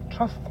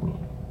 Trust me.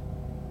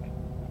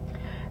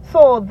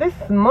 So this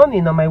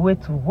morning on my way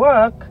to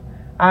work,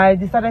 I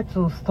decided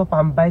to stop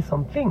and buy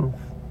some things.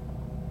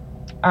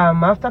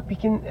 After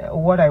picking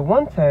what I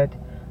wanted,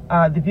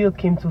 the bill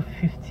came to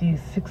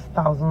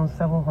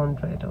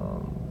 56,700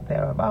 or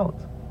thereabout.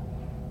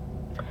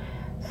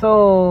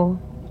 So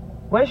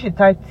when she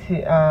typed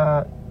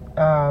the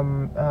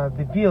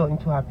bill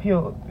into her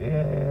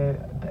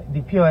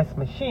the POS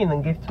machine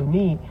and gave to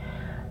me,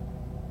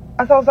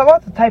 as I was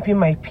about to type in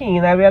my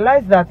PIN, I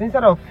realized that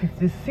instead of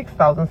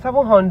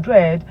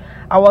 56,700,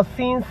 I was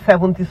seeing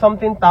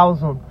 70-something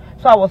thousand.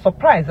 So I was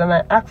surprised and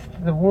I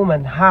asked the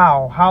woman,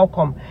 how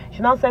come?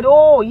 She now said,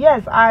 oh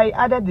yes, I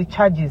added the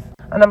charges.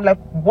 And I'm like,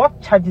 what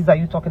charges are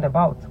you talking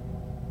about?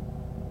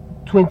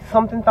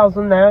 20-something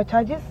thousand naira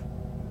charges?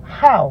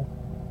 How?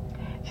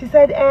 She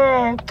said,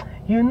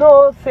 You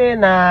know, say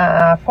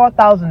na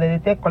 4,000, they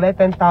take collect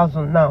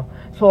 10,000 now.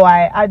 So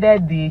I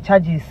added the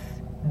charges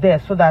there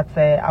so that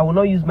I will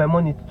not use my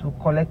money to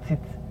collect it.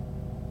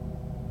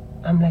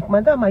 I'm like,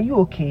 madam, are you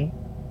okay?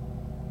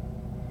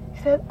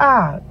 He said,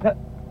 I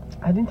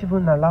didn't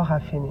even allow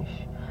her finish.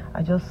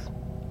 I just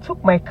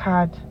took my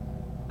card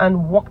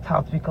and walked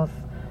out because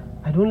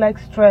I don't like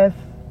stress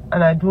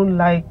and I don't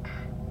like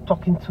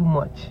talking too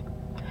much.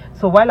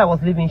 So while I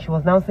was leaving, she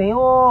was now saying,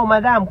 oh,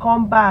 madam,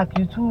 come back,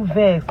 you too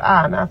vex.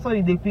 And I saw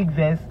you the quick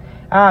vex.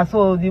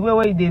 So the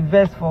way they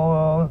vex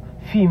for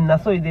film, I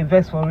saw you the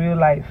vex for real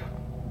life.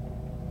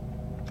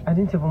 I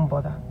didn't even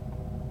bother.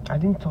 I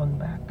didn't turn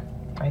back.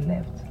 I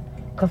left.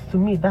 Because to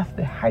me, that's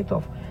the height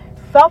of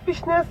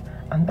selfishness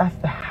and that's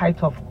the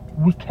height of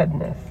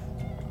wickedness.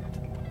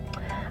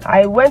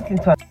 I went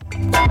into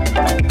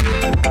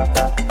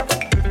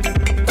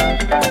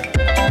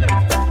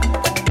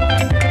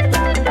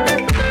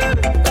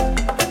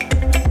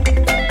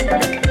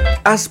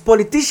As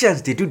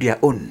politicians, they do their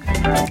own.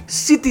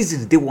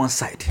 Citizens, they one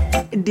side.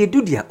 They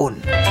do their own.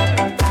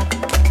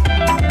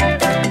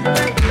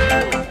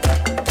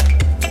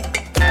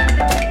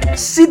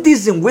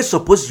 Citizens, we're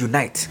supposed to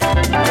unite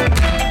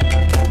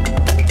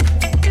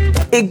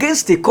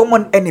against a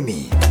common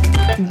enemy.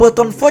 But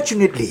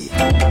unfortunately,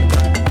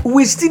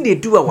 we still they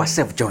do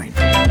ourselves join.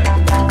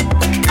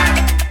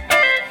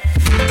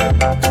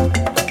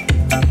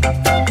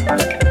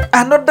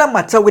 Another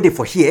matter we dey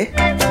for here.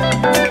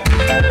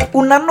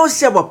 Una no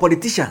see our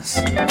politicians.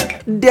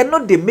 They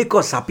not they make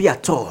us happy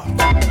at all.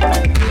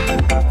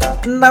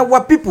 Now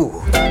our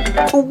people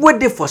wait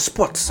there for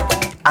sports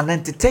and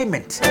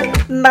entertainment.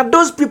 Now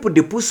those people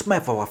they put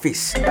smile for our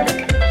face.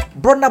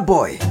 Burna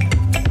Boy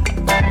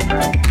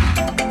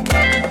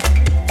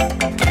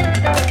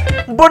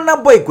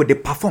go they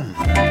perform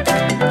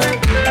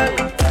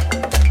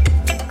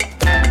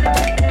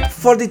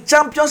for the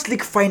Champions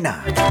League final.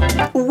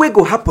 We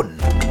go happen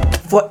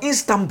for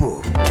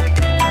Istanbul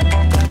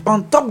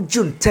on top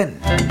June 10.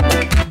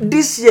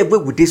 This year we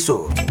will do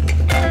so.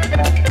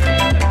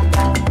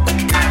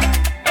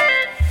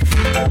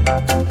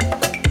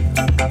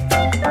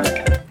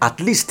 At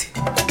least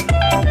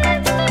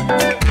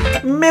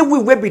may we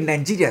be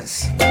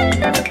Nigerians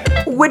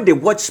when they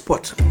watch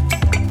sport.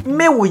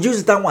 May we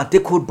use that one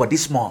take hold body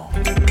small.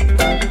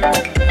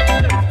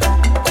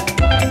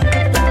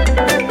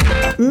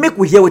 Make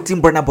we hear what Team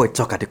Burna Boy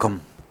talk at the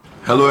come.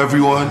 Hello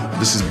everyone,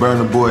 this is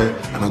Burna Boy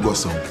and I got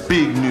some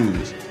big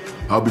news.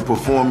 I'll be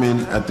performing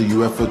at the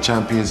UEFA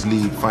Champions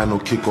League final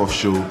kickoff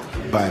show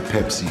by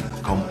Pepsi.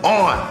 Come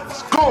on,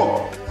 let's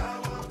go!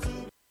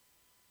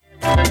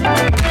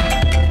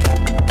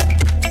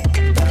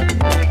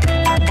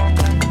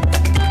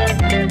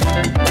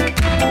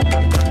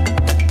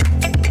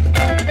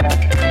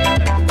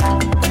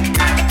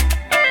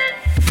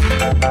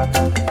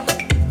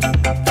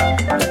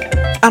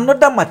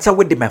 Another matter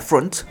with my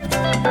front.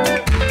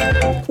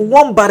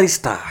 One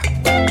barrister,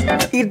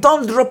 he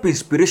don't drop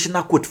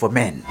inspirational quote for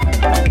men.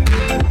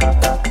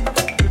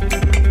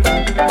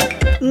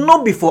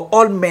 Not before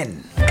all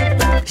men.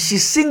 She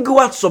single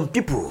out some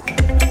people.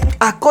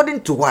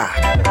 According to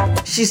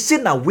her, she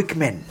said na weak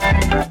men.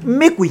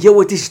 Make we hear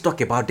what she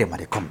talk about them when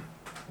they come.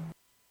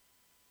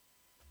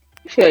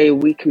 If you're a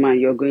weak man,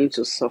 you're going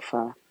to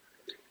suffer.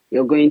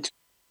 You're going to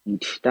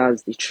bleed.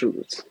 That's the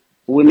truth.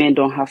 Women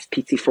don't have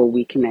pity for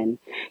weak men.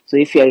 So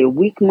if you're a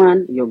weak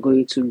man, you're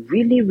going to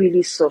really,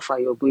 really suffer.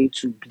 You're going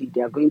to bleed.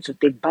 They are going to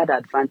take bad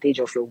advantage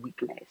of your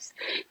weakness.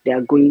 They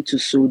are going to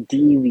so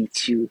deal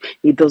with you.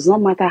 It does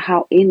not matter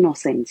how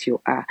innocent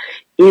you are.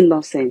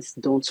 Innocence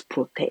don't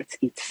protect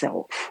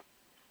itself.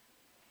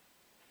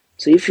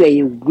 So if you're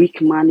a weak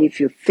man,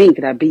 if you think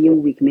that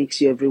being weak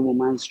makes you every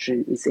woman's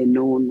dream, it's a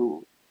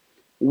no.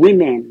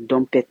 Women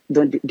don't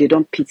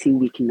pity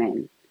weak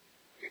men.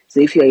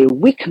 So if you're a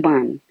weak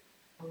man,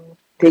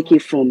 take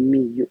it from me,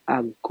 you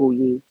are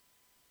going,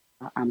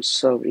 I'm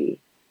sorry,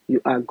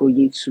 you are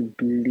going to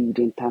bleed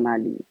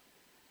internally.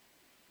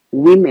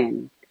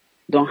 Women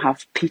don't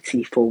have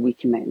pity for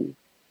weak men.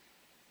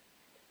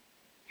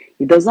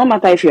 It does not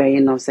matter if you are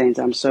innocent,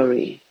 I'm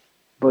sorry,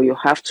 but you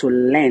have to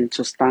learn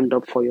to stand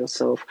up for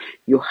yourself.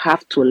 You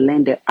have to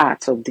learn the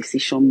art of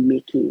decision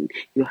making.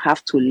 You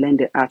have to learn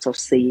the art of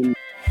saying.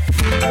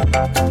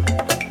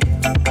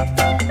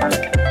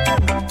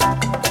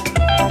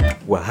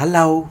 Well,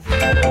 hello.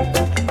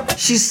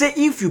 She say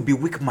if you be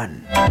weak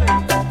man,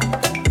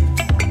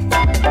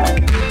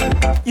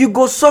 you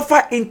go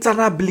suffer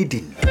internal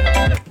bleeding.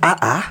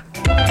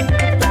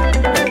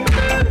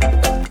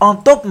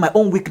 On top my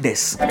own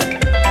weakness,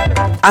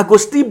 I go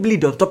still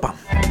bleed on top am.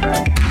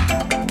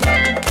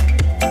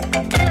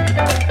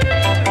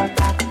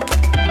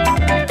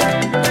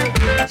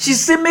 She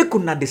say make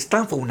una dey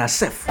stand for una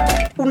self.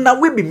 Una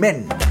we be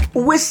men.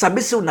 We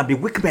sabi say una be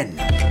weak men.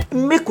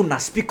 Make una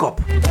speak up.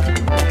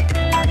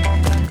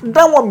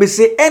 That one be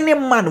say any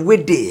man we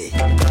dey.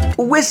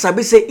 We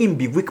sabi say him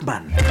be weak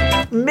man.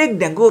 Make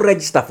them go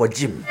register for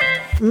gym.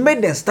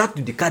 Make them start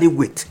to carry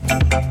weight.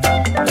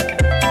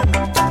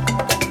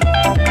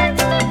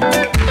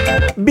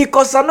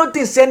 Because I don't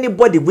think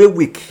anybody way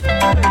weak.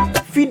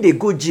 Feed they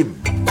go gym.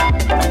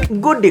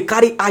 Go they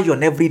carry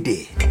iron every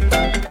day.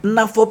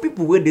 Now for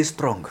people where they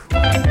strong.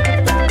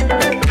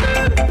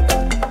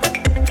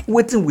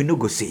 Waiting we no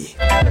go see.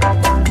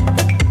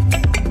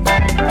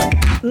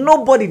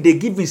 Nobody they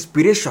give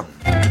inspiration.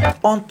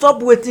 On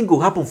top waiting go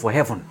happen for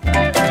heaven.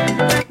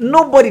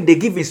 Nobody they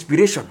give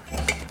inspiration.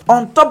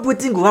 On top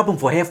waiting go happen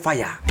for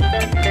hellfire.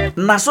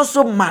 Na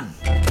so man,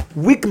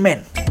 weak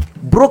men,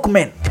 broke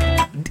men.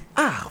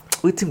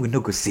 Waiting we no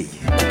go see.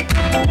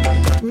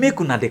 Make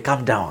una they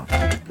calm down.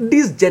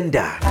 This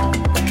gender.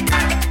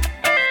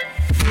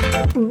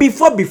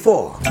 Before,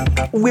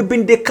 we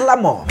been the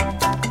clamor.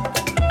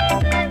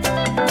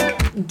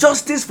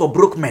 Justice for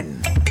broke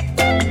men.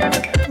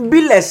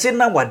 Be like say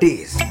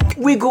nowadays,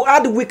 we go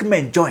add weak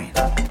men join.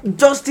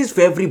 Justice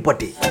for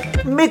everybody.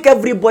 Make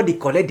everybody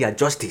collect their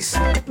justice.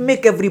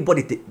 Make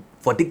everybody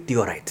for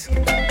your right.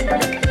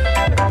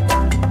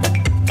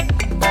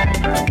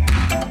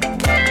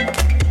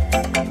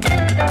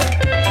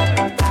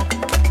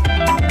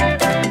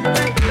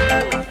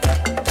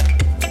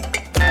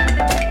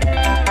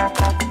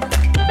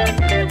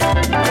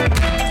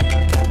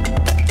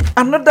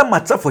 Another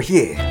matter for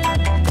here.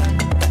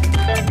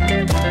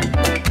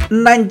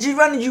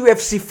 Nigerian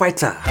UFC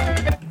fighter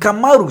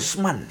Kamaru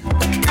Usman.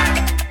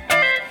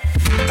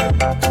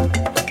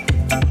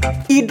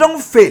 He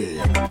don't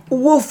fail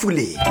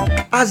woefully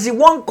as he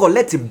won't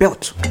collect a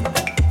belt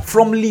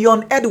from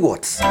Leon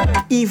Edwards.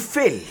 He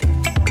failed.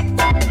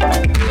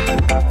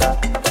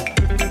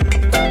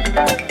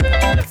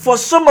 For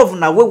some of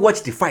una we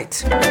watch the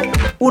fight,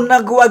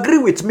 una go agree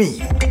with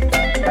me.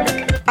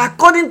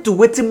 According to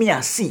what me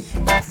I see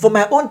for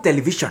my own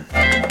television,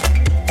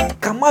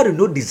 Kamaru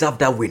no deserve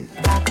that win.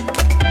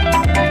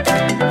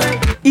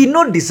 He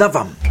no deserve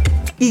him.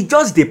 He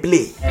just dey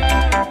play.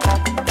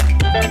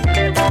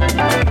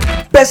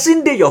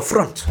 Person dey your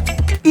front.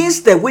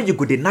 Instead where you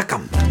go dey knock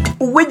him,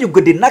 where you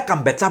go dey knock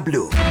him better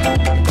blow.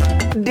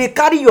 They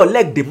carry your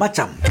leg dey match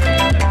him.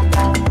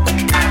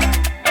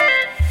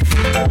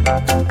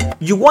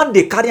 You want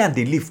dey carry and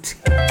dey lift.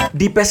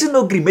 The person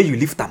no gree make you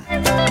lift him.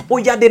 Oh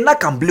yeah, they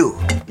knock and blow.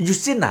 You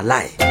see na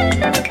lie.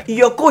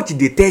 Your coach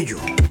they tell you,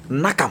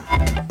 knock him,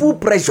 put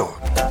pressure.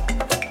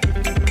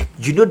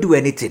 You don't do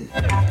anything.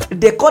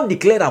 They can't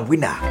declare a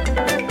winner.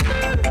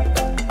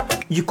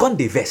 You can't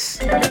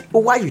divest.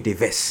 Why you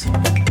divest?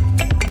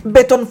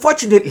 But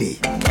unfortunately,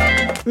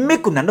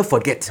 make una no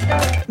forget.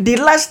 The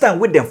last time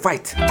with them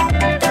fight,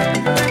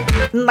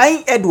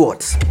 Nine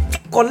Edwards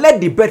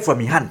collect the belt from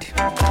his hand.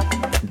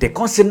 They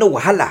can't say no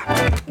wahala.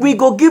 We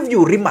go give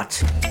you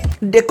rematch.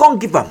 They can't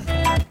give them.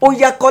 Oh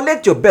yeah,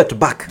 collect your belt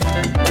back.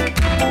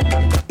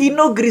 He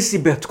no greasy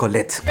belt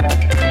collect.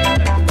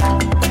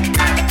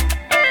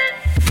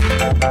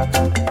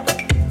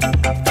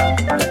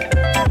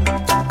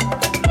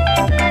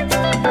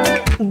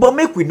 But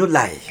make we no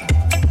lie.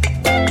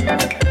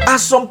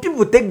 As some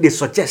people take they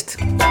suggest,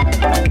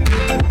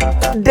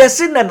 they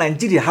say that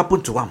Nigeria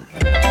happen to them.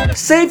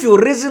 Say if you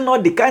reason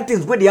all the kind of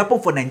things where they happen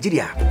for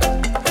Nigeria,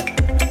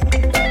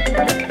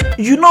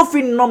 you no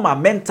feel normal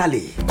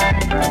mentally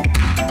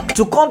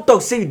to come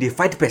talk say you dey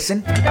fight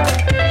person.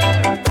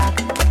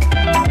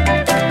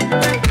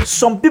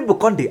 Some people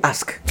come they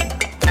ask,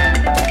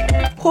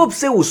 hope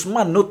say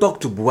Usman no talk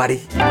to Buhari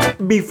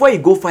before he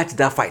go fight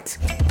that fight,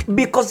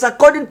 because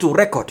according to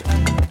record,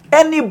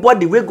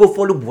 anybody will go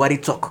follow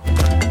Buhari talk.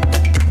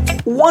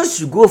 Once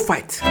you go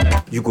fight,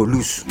 you go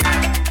lose.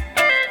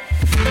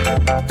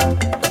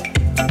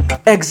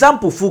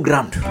 Example full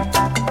ground.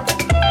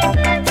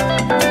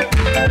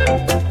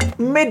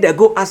 May they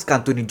go ask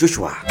Anthony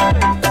Joshua.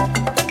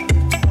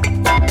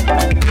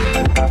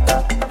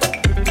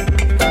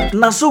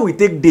 Now so we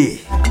take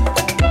day.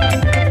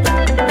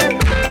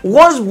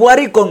 Once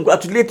Buhari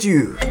congratulate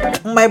you,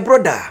 my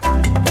brother,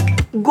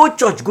 go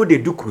church, go they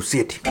do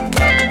crusade.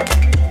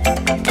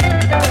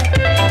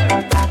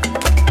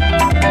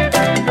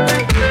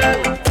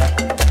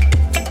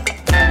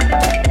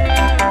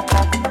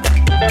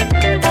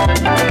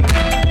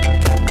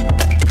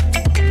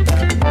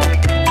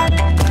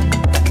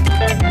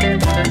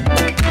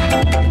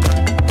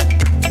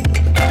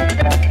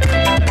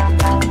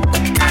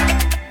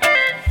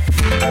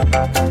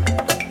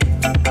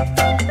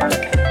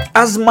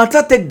 As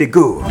matter take the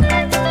go,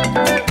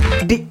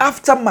 the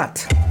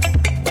aftermath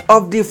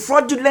of the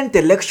fraudulent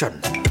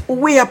election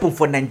we happen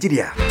for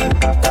Nigeria.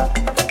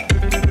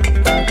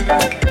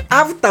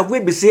 After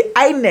we be say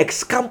INEC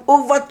scam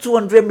over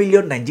 200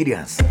 million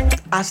Nigerians,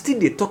 and still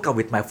they talk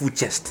with my full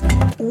chest.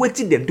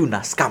 Wetin them do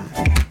na scam,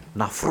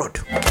 na fraud,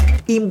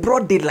 in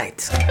broad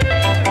daylight.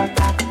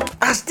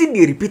 I still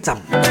they repeat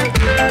them.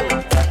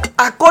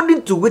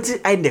 According to what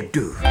INEC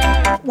do,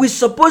 we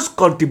suppose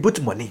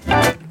contribute money,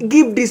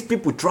 give these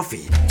people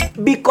trophy,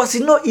 because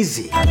it's not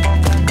easy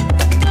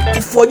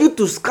for you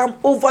to scam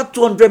over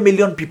 200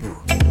 million people.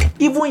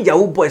 Even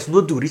Yahoo boys no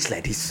do rich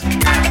like this.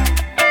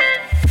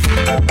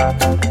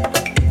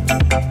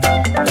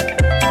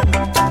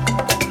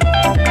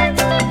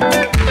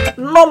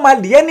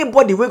 Normally,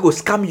 anybody will go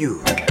scam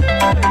you.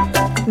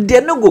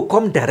 They no go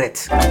come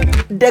direct.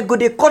 They go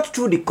they cut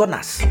through the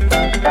corners.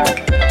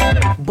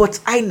 But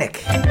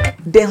INEC,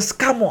 then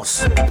scam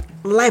us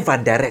live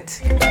and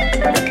direct.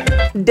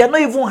 They no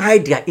even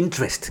hide their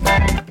interest.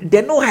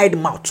 They no hide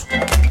mouth.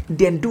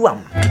 Then do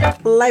them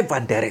live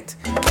and direct.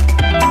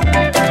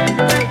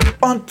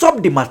 On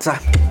top the matter,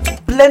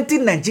 plenty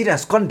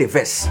Nigerians come the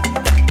verse.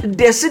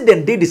 They see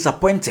them they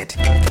disappointed.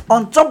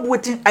 On top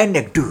waiting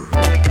INEC do.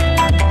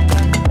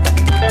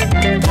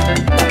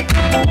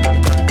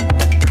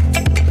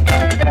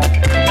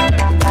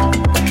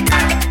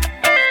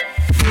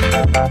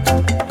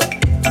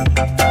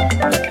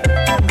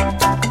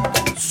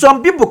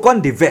 Some people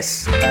come the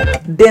verse,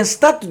 then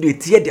start to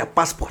tear their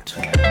passport.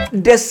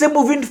 They say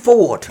moving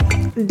forward,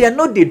 they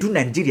know they do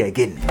Nigeria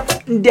again.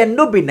 They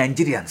no be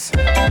Nigerians.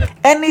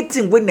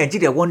 Anything when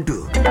Nigeria won't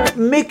do,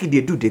 make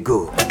they do they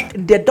go.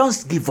 They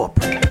don't give up.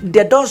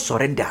 They don't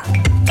surrender.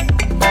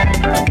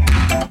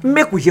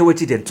 Make we hear what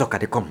they talk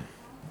at the come.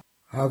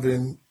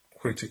 Having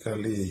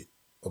critically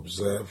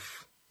observed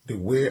the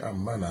way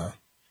and manner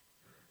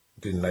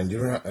the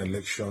Nigerian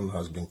election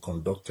has been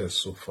conducted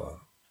so far,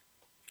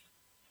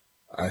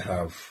 I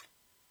have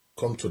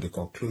come to the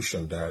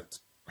conclusion that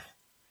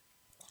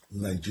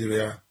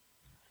Nigeria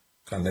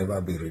can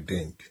never be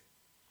redeemed.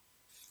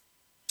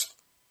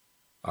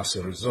 As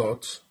a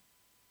result,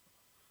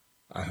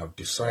 I have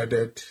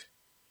decided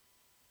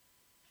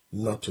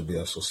not to be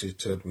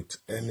associated with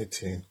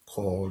anything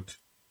called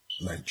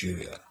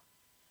Nigeria.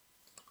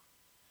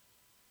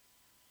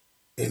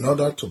 In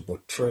order to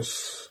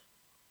buttress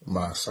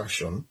my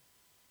assertion,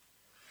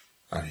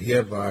 I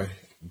hereby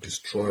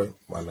destroy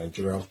my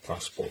Nigerian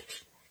passport.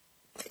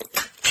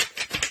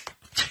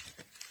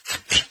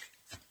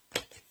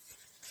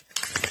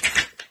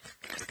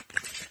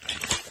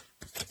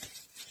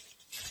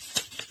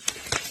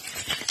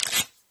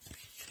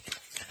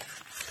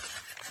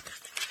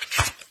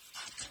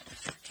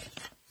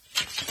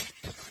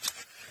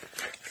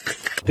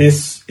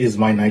 This is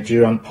my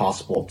Nigerian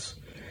passport.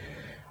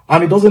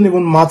 And it doesn't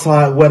even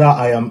matter whether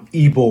I am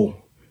Igbo,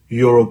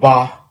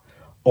 Yoruba,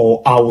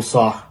 or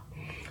Hausa.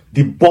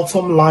 The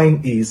bottom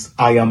line is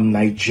I am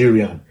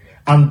Nigerian.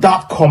 And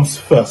that comes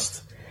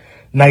first.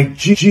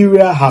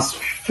 Nigeria has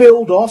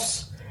failed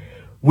us.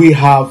 We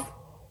have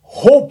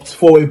hoped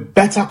for a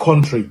better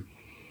country.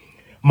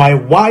 My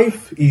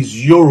wife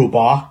is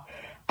Yoruba,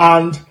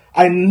 and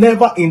I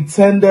never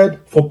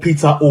intended for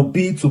Peter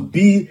Obi to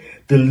be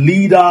the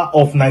leader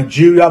of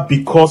Nigeria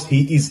because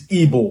he is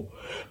Igbo.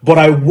 But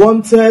I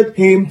wanted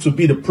him to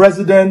be the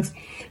president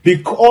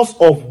because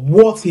of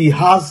what he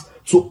has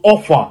to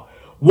offer,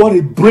 what he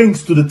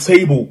brings to the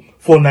table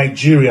for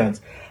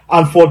Nigerians.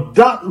 And for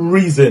that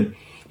reason,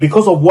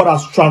 because of what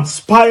has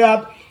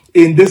transpired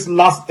in this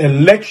last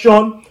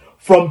election,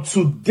 from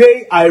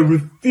today I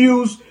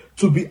refuse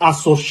to be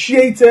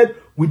associated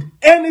with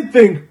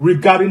anything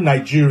regarding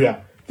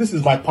Nigeria. This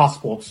is my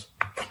passport.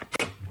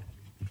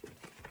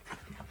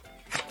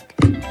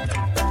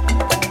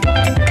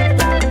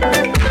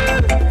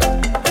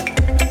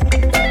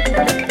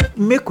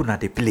 Make una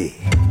dey play.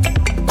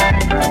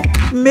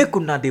 Make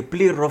una dey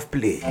play rough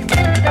play.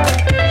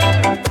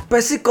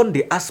 Person come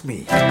dey ask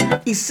me,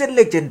 he said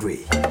legendary,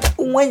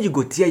 when you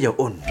go tear your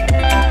own?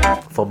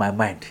 For my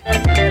mind,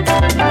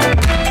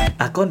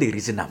 I can't dey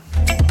reason am.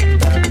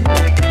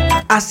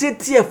 I say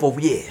tear for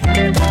where?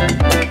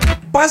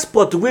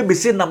 Passport wey be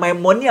say na my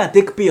money I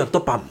take pay on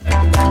top am.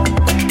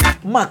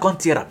 Ma can't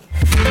tear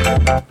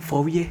am.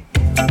 For where?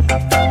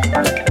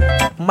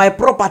 My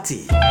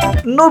property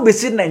no be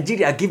say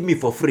Nigeria give me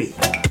for free.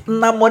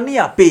 Na money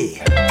I pay.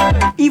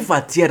 If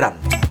I tear am,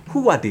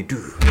 who are they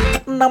do?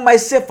 Na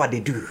myself I they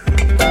do.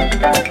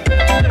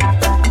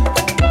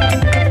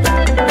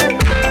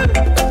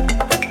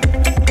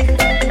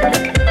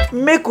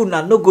 Make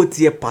una no go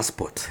tear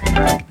passport.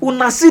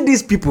 Una see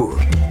these people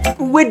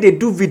where they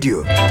do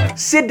video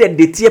say that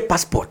they tear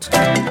passport.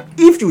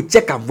 If you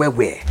check am well,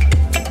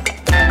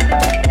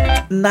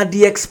 na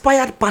the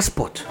expired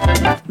passport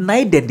na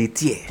it dem dey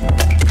tear.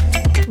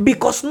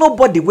 Because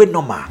nobody wey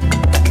normal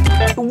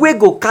wey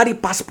go carry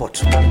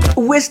passport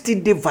wey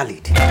still dey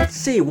valid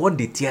say e wan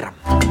dey tear am.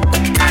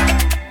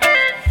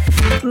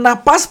 Na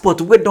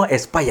passport wey don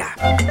expire,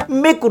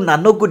 make una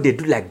no go dey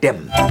do like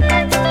dem.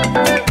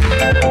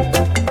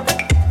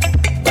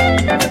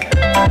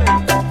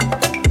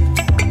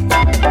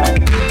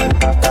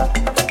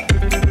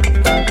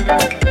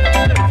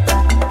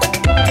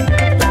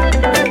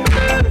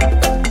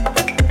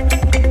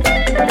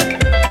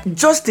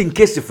 Just in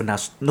case if una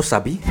no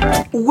sabi,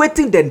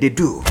 wetin dem dey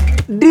do,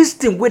 this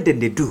thing wey dem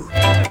dey do,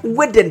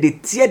 wey dem dey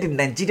tear the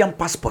Nigerian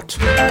passport,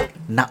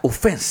 na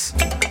offense.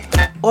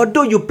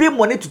 Although you pay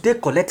money to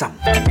take collect am,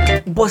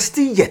 but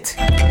still yet,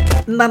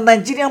 na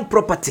Nigerian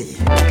property,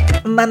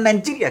 na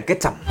Nigeria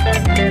get am.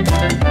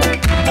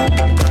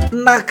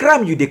 Na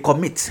crime you dey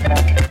commit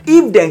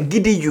if dem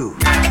gidi you.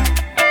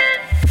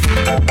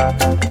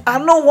 I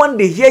no wan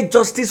dey hear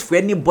justice for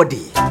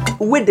anybody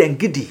wey dem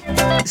gidi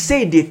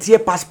say dey tear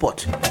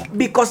passport,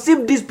 because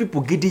if these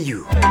people gidi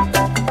you,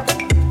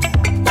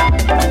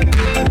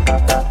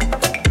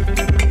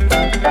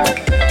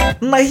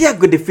 Now here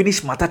go the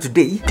finish matter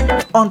today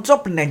on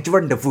top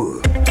Nigerian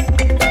Level.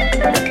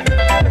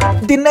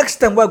 The next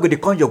time we're going to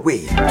come your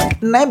way,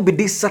 9 be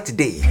this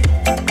Saturday,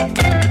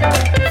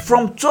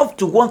 from 12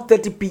 to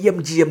 1:30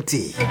 p.m.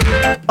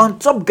 GMT, on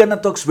top Ghana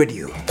Talks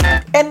Radio.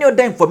 Any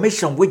other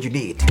information where you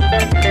need,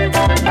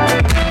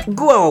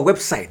 go our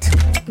website,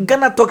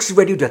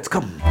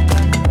 GhanaTalksRadio.com.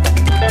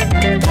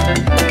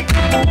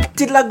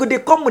 Till I go de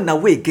come on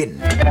away again.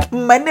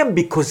 My name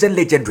be Kozen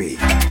Legendary.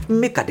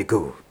 Make a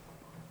go.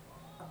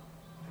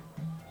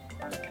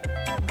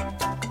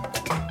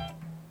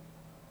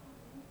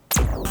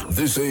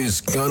 This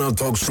is Ghana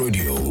Talks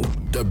Radio,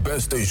 the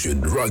best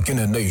station rocking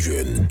the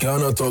nation.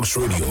 Ghana Talks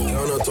Radio.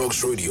 Ghana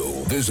Talks Radio.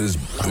 This is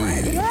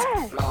big.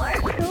 Yes.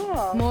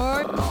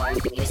 More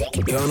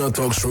music. Ghana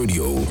Talks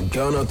Radio.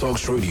 Ghana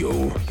Talks Radio.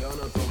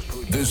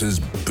 This is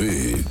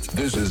big.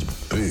 This is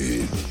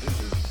big.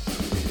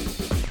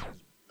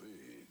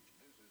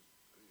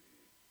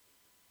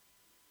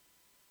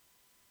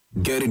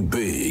 Get it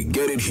big,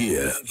 get it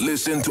here.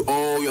 Listen to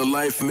all your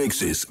live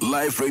mixes,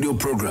 live radio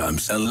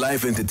programs, and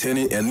live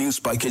entertaining and news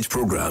package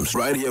programs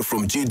right here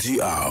from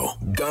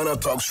GTR, Ghana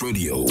Talks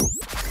Radio.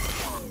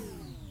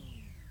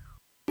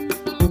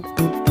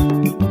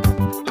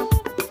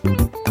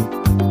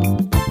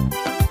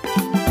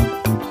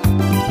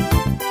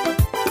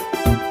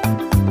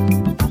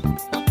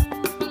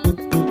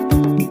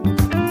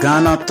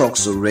 Ghana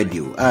Talks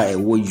Radio, I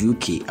wo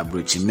UK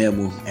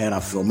abrochimemu era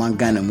from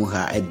Ghana mu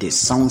ha the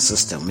sound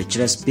system, which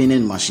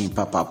spinning machine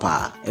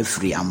papa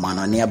every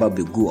amana never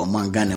be go among Ghana